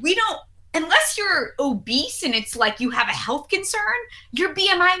 we don't, unless you're obese and it's like you have a health concern, your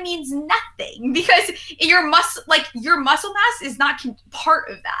BMI means nothing because your muscle mass is not part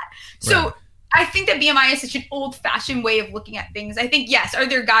of that. So right. I think that BMI is such an old-fashioned way of looking at things. I think, yes, are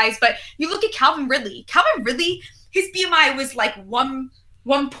there guys, but you look at Calvin Ridley. Calvin Ridley, his BMI was like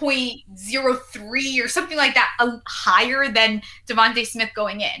 1.03 or something like that, higher than Devontae Smith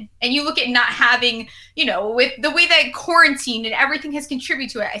going in. And you look at not having, with the way that quarantine and everything has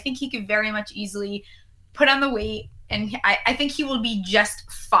contributed to it, I think he could very much easily put on the weight, and I think he will be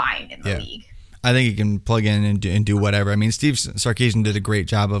just fine in the league. I think he can plug in and do whatever. I mean, Steve Sarkisian did a great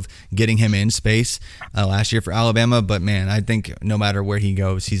job of getting him in space last year for Alabama, but man, I think no matter where he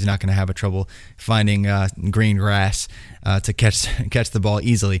goes, he's not going to have a trouble finding green grass to catch the ball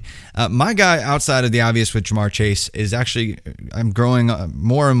easily. My guy outside of the obvious with Ja'Marr Chase is actually, I'm growing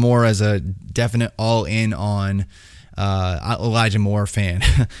more and more as a definite all-in on Elijah Moore fan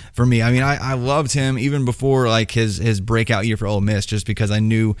for me. I mean, I loved him even before like his breakout year for Ole Miss, just because I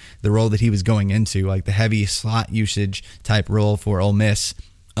knew the role that he was going into, like the heavy slot usage type role for Ole Miss.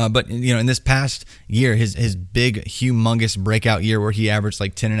 But in this past year, his big, humongous breakout year where he averaged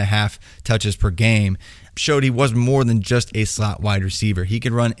like 10.5 touches per game showed he was more than just a slot wide receiver. He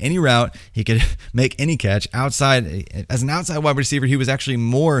could run any route. He could make any catch. Outside, as an outside wide receiver, he was actually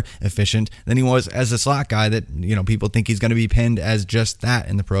more efficient than he was as a slot guy that, people think he's going to be pinned as just that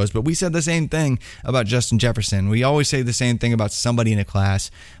in the pros. But we said the same thing about Justin Jefferson. We always say the same thing about somebody in a class.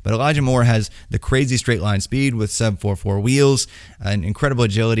 But Elijah Moore has the crazy straight line speed with sub 4.4 wheels, an incredible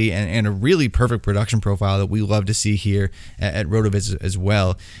agility, and a really perfect production profile that we love to see here at RotoViz as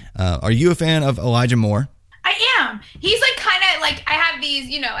well. Are you a fan of Elijah Moore? I am. He's like kind of I have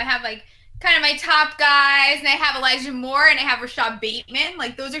these, I have like kind of my top guys, and I have Elijah Moore and I have Rashad Bateman.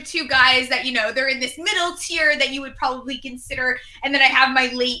 Like those are two guys that, they're in this middle tier that you would probably consider. And then I have my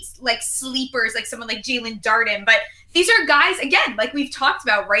late like sleepers, like someone like Jalen Darden. But these are guys, again, like we've talked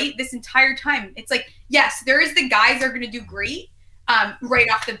about, right? This entire time. It's like, yes, there is the guys that are going to do great right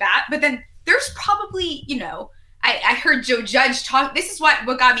off the bat. But then there's probably, I heard Joe Judge talk. This is what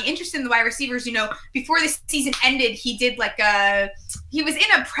got me interested in the wide receivers. Before the season ended, he did he was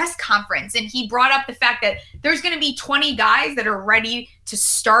in a press conference and he brought up the fact that there's going to be 20 guys that are ready to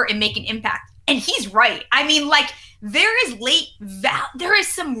start and make an impact. And he's right. I mean, there is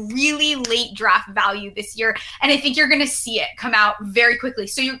some really late draft value this year. And I think you're going to see it come out very quickly.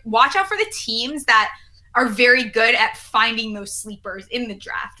 So you watch out for the teams that are very good at finding those sleepers in the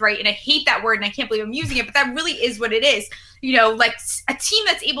draft, right? And I hate that word and I can't believe I'm using it, but that really is what it is. Like a team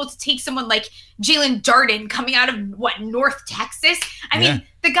that's able to take someone like Jalen Darden coming out of North Texas. I mean,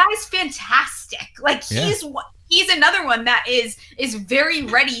 the guy's fantastic. Like he's another one that is very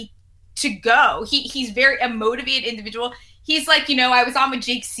ready to go. He's a motivated individual. He's like, I was on with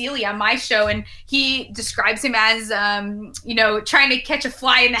Jake Seeley on my show and he describes him as, trying to catch a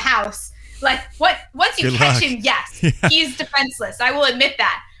fly in the house. Like once you catch him, yes, he's defenseless. I will admit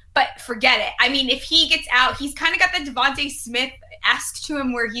that, but forget it. I mean, if he gets out, he's kind of got the Devontae Smith-esque to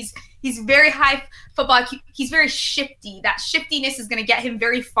him where he's very high football. He's very shifty. That shiftiness is going to get him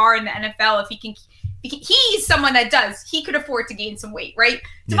very far in the NFL if he can. He's someone that he could afford to gain some weight, right?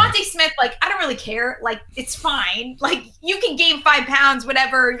 Yeah. Devontae Smith, I don't really care. It's fine. You can gain 5 pounds,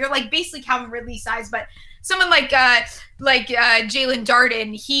 whatever. You're basically Calvin Ridley size, but someone like Jalen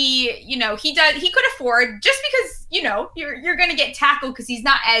Darden, he could afford, just because, you're going to get tackled because he's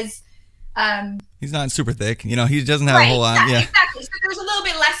not as, he's not super thick. He doesn't have a whole lot. Yeah, exactly. So there's a little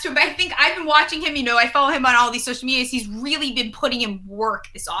bit less to him, but I think I've been watching him. I follow him on all these social medias. He's really been putting in work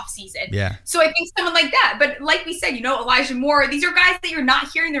this offseason. Yeah. So I think someone like that. But like we said, Elijah Moore, these are guys that you're not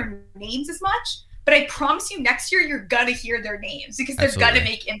hearing their names as much. But I promise you, next year you're gonna hear their names because they're gonna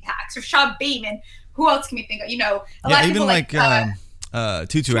make impacts. Rashad Bateman. Who else can we think of? A lot of even people like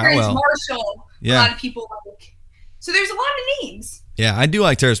Tutu Atwell, Marshall. Yeah. A lot of people like. So there's a lot of names. Yeah, I do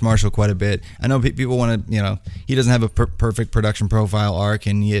like Terrace Marshall quite a bit. I know people want to, he doesn't have a perfect production profile arc,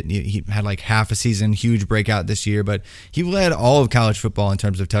 and he had half a season, huge breakout this year, but he led all of college football in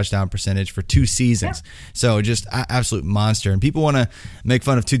terms of touchdown percentage for 2 seasons. Yeah. So just absolute monster. And people want to make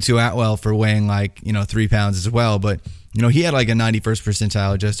fun of Tutu Atwell for weighing 3 pounds as well, but he had a 91st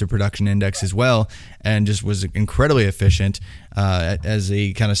percentile adjusted production index as well, and just was incredibly efficient as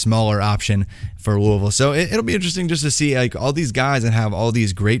a kind of smaller option for Louisville. So it'll be interesting just to see all these guys that have all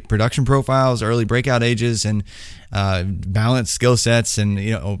these great production profiles, early breakout ages, and balanced skill sets, and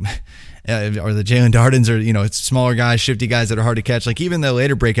or the Jalen Dardens, or it's smaller guys, shifty guys that are hard to catch. Even the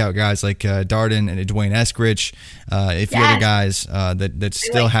later breakout guys like Darden and Dwayne Eskridge, a few other guys that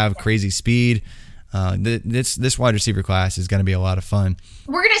still have crazy speed. This wide receiver class is going to be a lot of fun.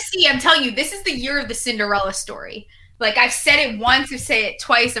 We're going to see. I'm telling you, this is the year of the Cinderella story. I've said it once, I've said it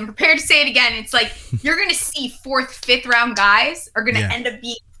twice. I'm prepared to say it again. It's you're going to see 4th, 5th round guys are going to end up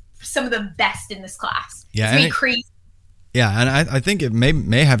being some of the best in this class. Yeah, it's going to be crazy. Yeah, and I think it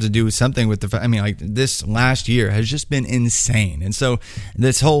may have to do with something with this last year has just been insane. And so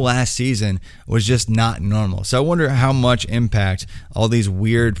this whole last season was just not normal. So I wonder how much impact all these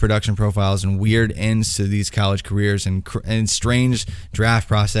weird production profiles and weird ends to these college careers and strange draft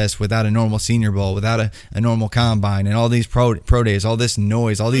process without a normal Senior Bowl, without a normal combine, and all these pro days, all this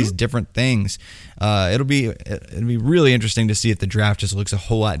noise, all these different things. It'll be really interesting to see if the draft just looks a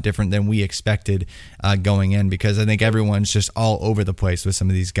whole lot different than we expected going in, because I think everyone's just all over the place with some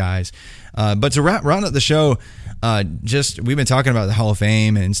of these guys. But to round up the show, we've been talking about the Hall of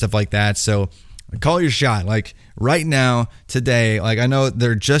Fame and stuff like that. So call your shot. Right now, today, I know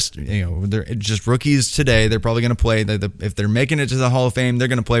they're just rookies today. They're probably going to play. If they're making it to the Hall of Fame, they're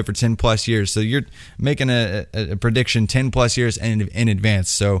going to play for 10 plus years. So you're making a prediction 10 plus years in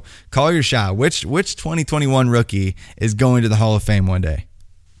advance. So call your shot. Which 2021 rookie is going to the Hall of Fame one day?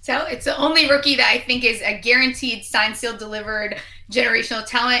 So it's the only rookie that I think is a guaranteed signed, sealed, delivered generational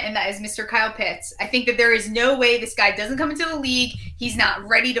talent, and that is Mr. Kyle Pitts. I think that there is no way this guy doesn't come into the league. He's not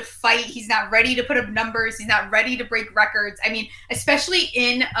ready to fight. He's not ready to put up numbers. He's not ready to break records. I mean, especially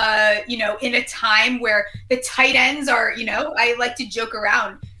in a time where the tight ends are, I like to joke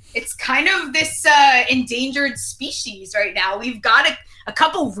around. It's kind of this endangered species right now. We've got a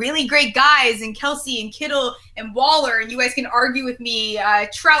couple really great guys in Kelsey and Kittle and Waller, and you guys can argue with me,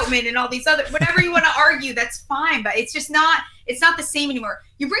 Troutman and all these other, whatever you want to argue, that's fine, but it's just not the same anymore.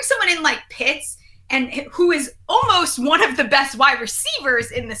 You bring someone in like Pitts, and who is almost one of the best wide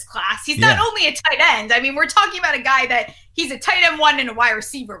receivers in this class. He's not only a tight end. I mean, we're talking about a guy that he's a tight end 1 and a wide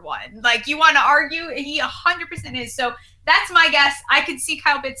receiver 1. Like, you want to argue? He 100% is. So that's my guess. I could see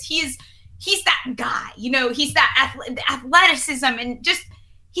Kyle Pitts. He's that guy. He's that athleticism and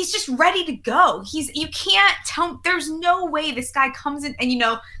he's just ready to go. You can't tell. There's no way this guy comes in and,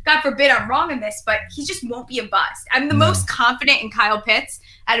 God forbid I'm wrong in this, but he just won't be a bust. I'm the most confident in Kyle Pitts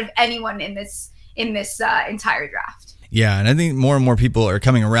out of anyone in this entire draft. Yeah, and I think more and more people are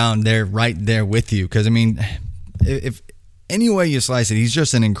coming around. They're right there with you because, I mean, if any way you slice it, he's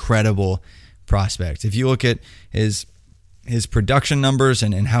just an incredible prospect. If you look at his production numbers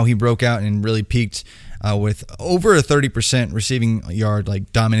and how he broke out and really peaked with over a 30% receiving yard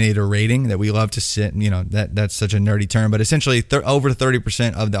dominator rating that we love to sit, that's such a nerdy term, but essentially over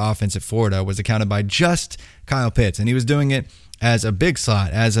 30% of the offense at Florida was accounted by just Kyle Pitts, and he was doing it as a big slot,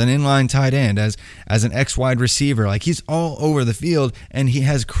 as an inline tight end, as an X wide receiver. Like, he's all over the field, and he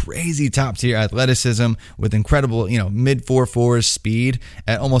has crazy top tier athleticism with incredible, mid 4.4 speed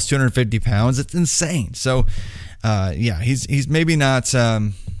at almost 250 pounds. It's insane. So, he's maybe not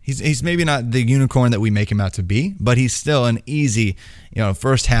he's maybe not the unicorn that we make him out to be, but he's still an easy,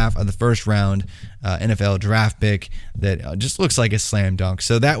 first half of the first round NFL draft pick that just looks like a slam dunk.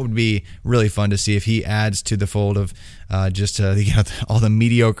 So that would be really fun to see if he adds to the fold of all the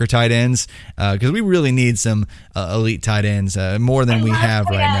mediocre tight ends, because we really need some elite tight ends more than we have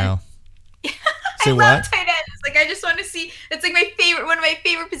right now. I love tight ends. Like, I just want to see. That's like one of my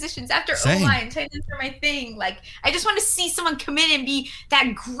favorite positions after O-line. Tight ends are my thing. Like, I just want to see someone come in and be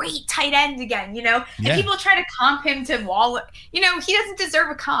that great tight end again. And people try to comp him to Waller. He doesn't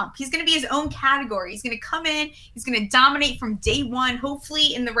deserve a comp. He's going to be his own category. He's going to come in. He's going to dominate from day one.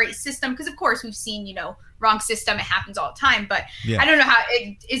 Hopefully in the right system, because of course we've seen wrong system. It happens all the time. But I don't know how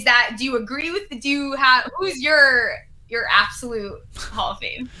is that. Do you agree with? Who's your absolute Hall of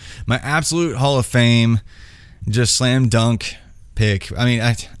Fame? My absolute Hall of Fame, just slam dunk pick. I mean,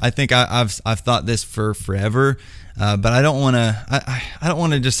 I think I've thought this for forever, but I don't want to. I don't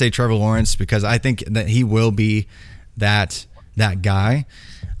want to just say Trevor Lawrence, because I think that he will be that guy.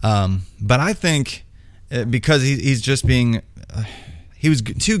 But I think because he's just being he was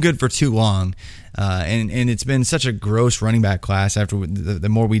too good for too long. And it's been such a gross running back class after the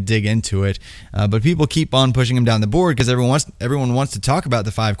more we dig into it. But people keep on pushing him down the board because everyone wants to talk about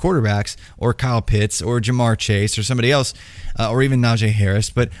the 5 quarterbacks, or Kyle Pitts, or Jamar Chase, or somebody else, or even Najee Harris.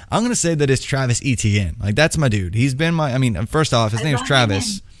 But I'm going to say that it's Travis Etienne. Like, that's my dude. He's been first off, his name's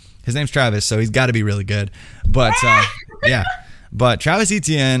Travis. His name's Travis, so he's got to be really good. But yeah. But Travis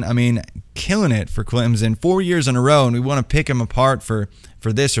Etienne, killing it for Clemson 4 years in a row, and we want to pick him apart for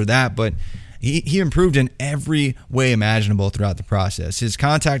this or that, but he improved in every way imaginable throughout the process. His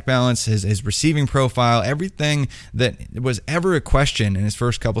contact balance, his receiving profile, everything that was ever a question in his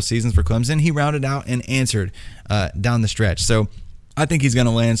first couple seasons for Clemson, he rounded out and answered down the stretch. So I think he's going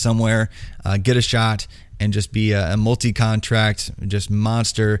to land somewhere, get a shot, and just be a multi-contract, just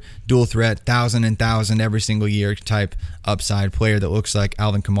monster, dual threat, 1,000 every single year type upside player that looks like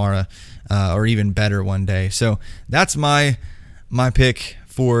Alvin Kamara, or even better one day. So that's my pick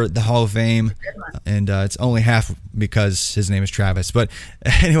for the Hall of Fame, and it's only half because his name is Travis. But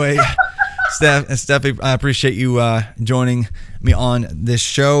anyway, Steph, I appreciate you joining me on this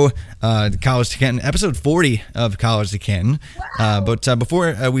show, College to Canton, episode 40 of College to Canton. Wow. But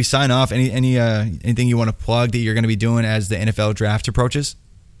before we sign off, anything you want to plug that you're going to be doing as the NFL draft approaches?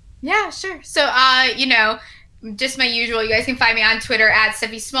 Yeah, sure. So, just my usual. You guys can find me on Twitter at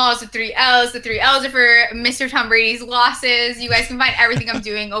Steffi Smalls with 3 L's. The 3 L's are for Mr. Tom Brady's losses. You guys can find everything I'm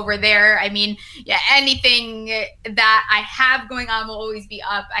doing over there. Anything that I have going on will always be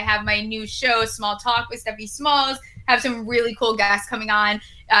up. I have my new show, Small Talk with Steffi Smalls. Have some really cool guests coming on,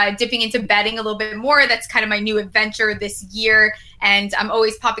 dipping into betting a little bit more. That's kind of my new adventure this year. And I'm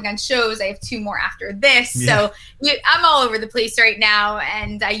always popping on shows. I have 2 more after this. Yeah. So I'm all over the place right now.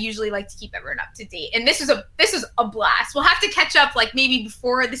 And I usually like to keep everyone up to date. And this was a blast. We'll have to catch up maybe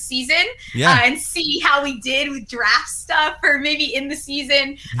before the season and see how we did with draft stuff, or maybe in the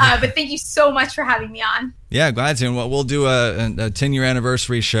season. But thank you so much for having me on. Yeah, glad to. Well, we'll do a 10-year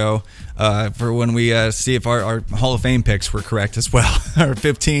anniversary show for when we see if our Hall of Fame picks were correct as well. Or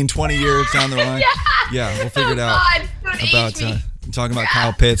 15, 20 years down the line. Yeah, we'll figure it out. About talking about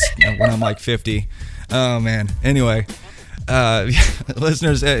Kyle Pitts when I'm 50. Oh, man. Anyway,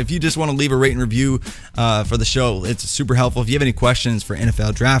 listeners, if you just want to leave a rate and review for the show, it's super helpful. If you have any questions for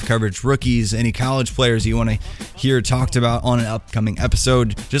NFL draft coverage, rookies, any college players you want to hear talked about on an upcoming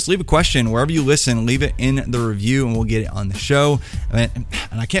episode, just leave a question wherever you listen. Leave it in the review, and we'll get it on the show. And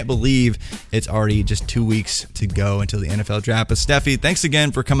I can't believe it's already just 2 weeks to go until the NFL draft. But Steffi, thanks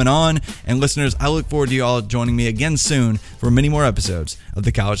again for coming on. And listeners, I look forward to you all joining me again soon for many more episodes of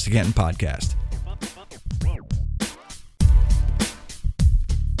the College to Canton podcast.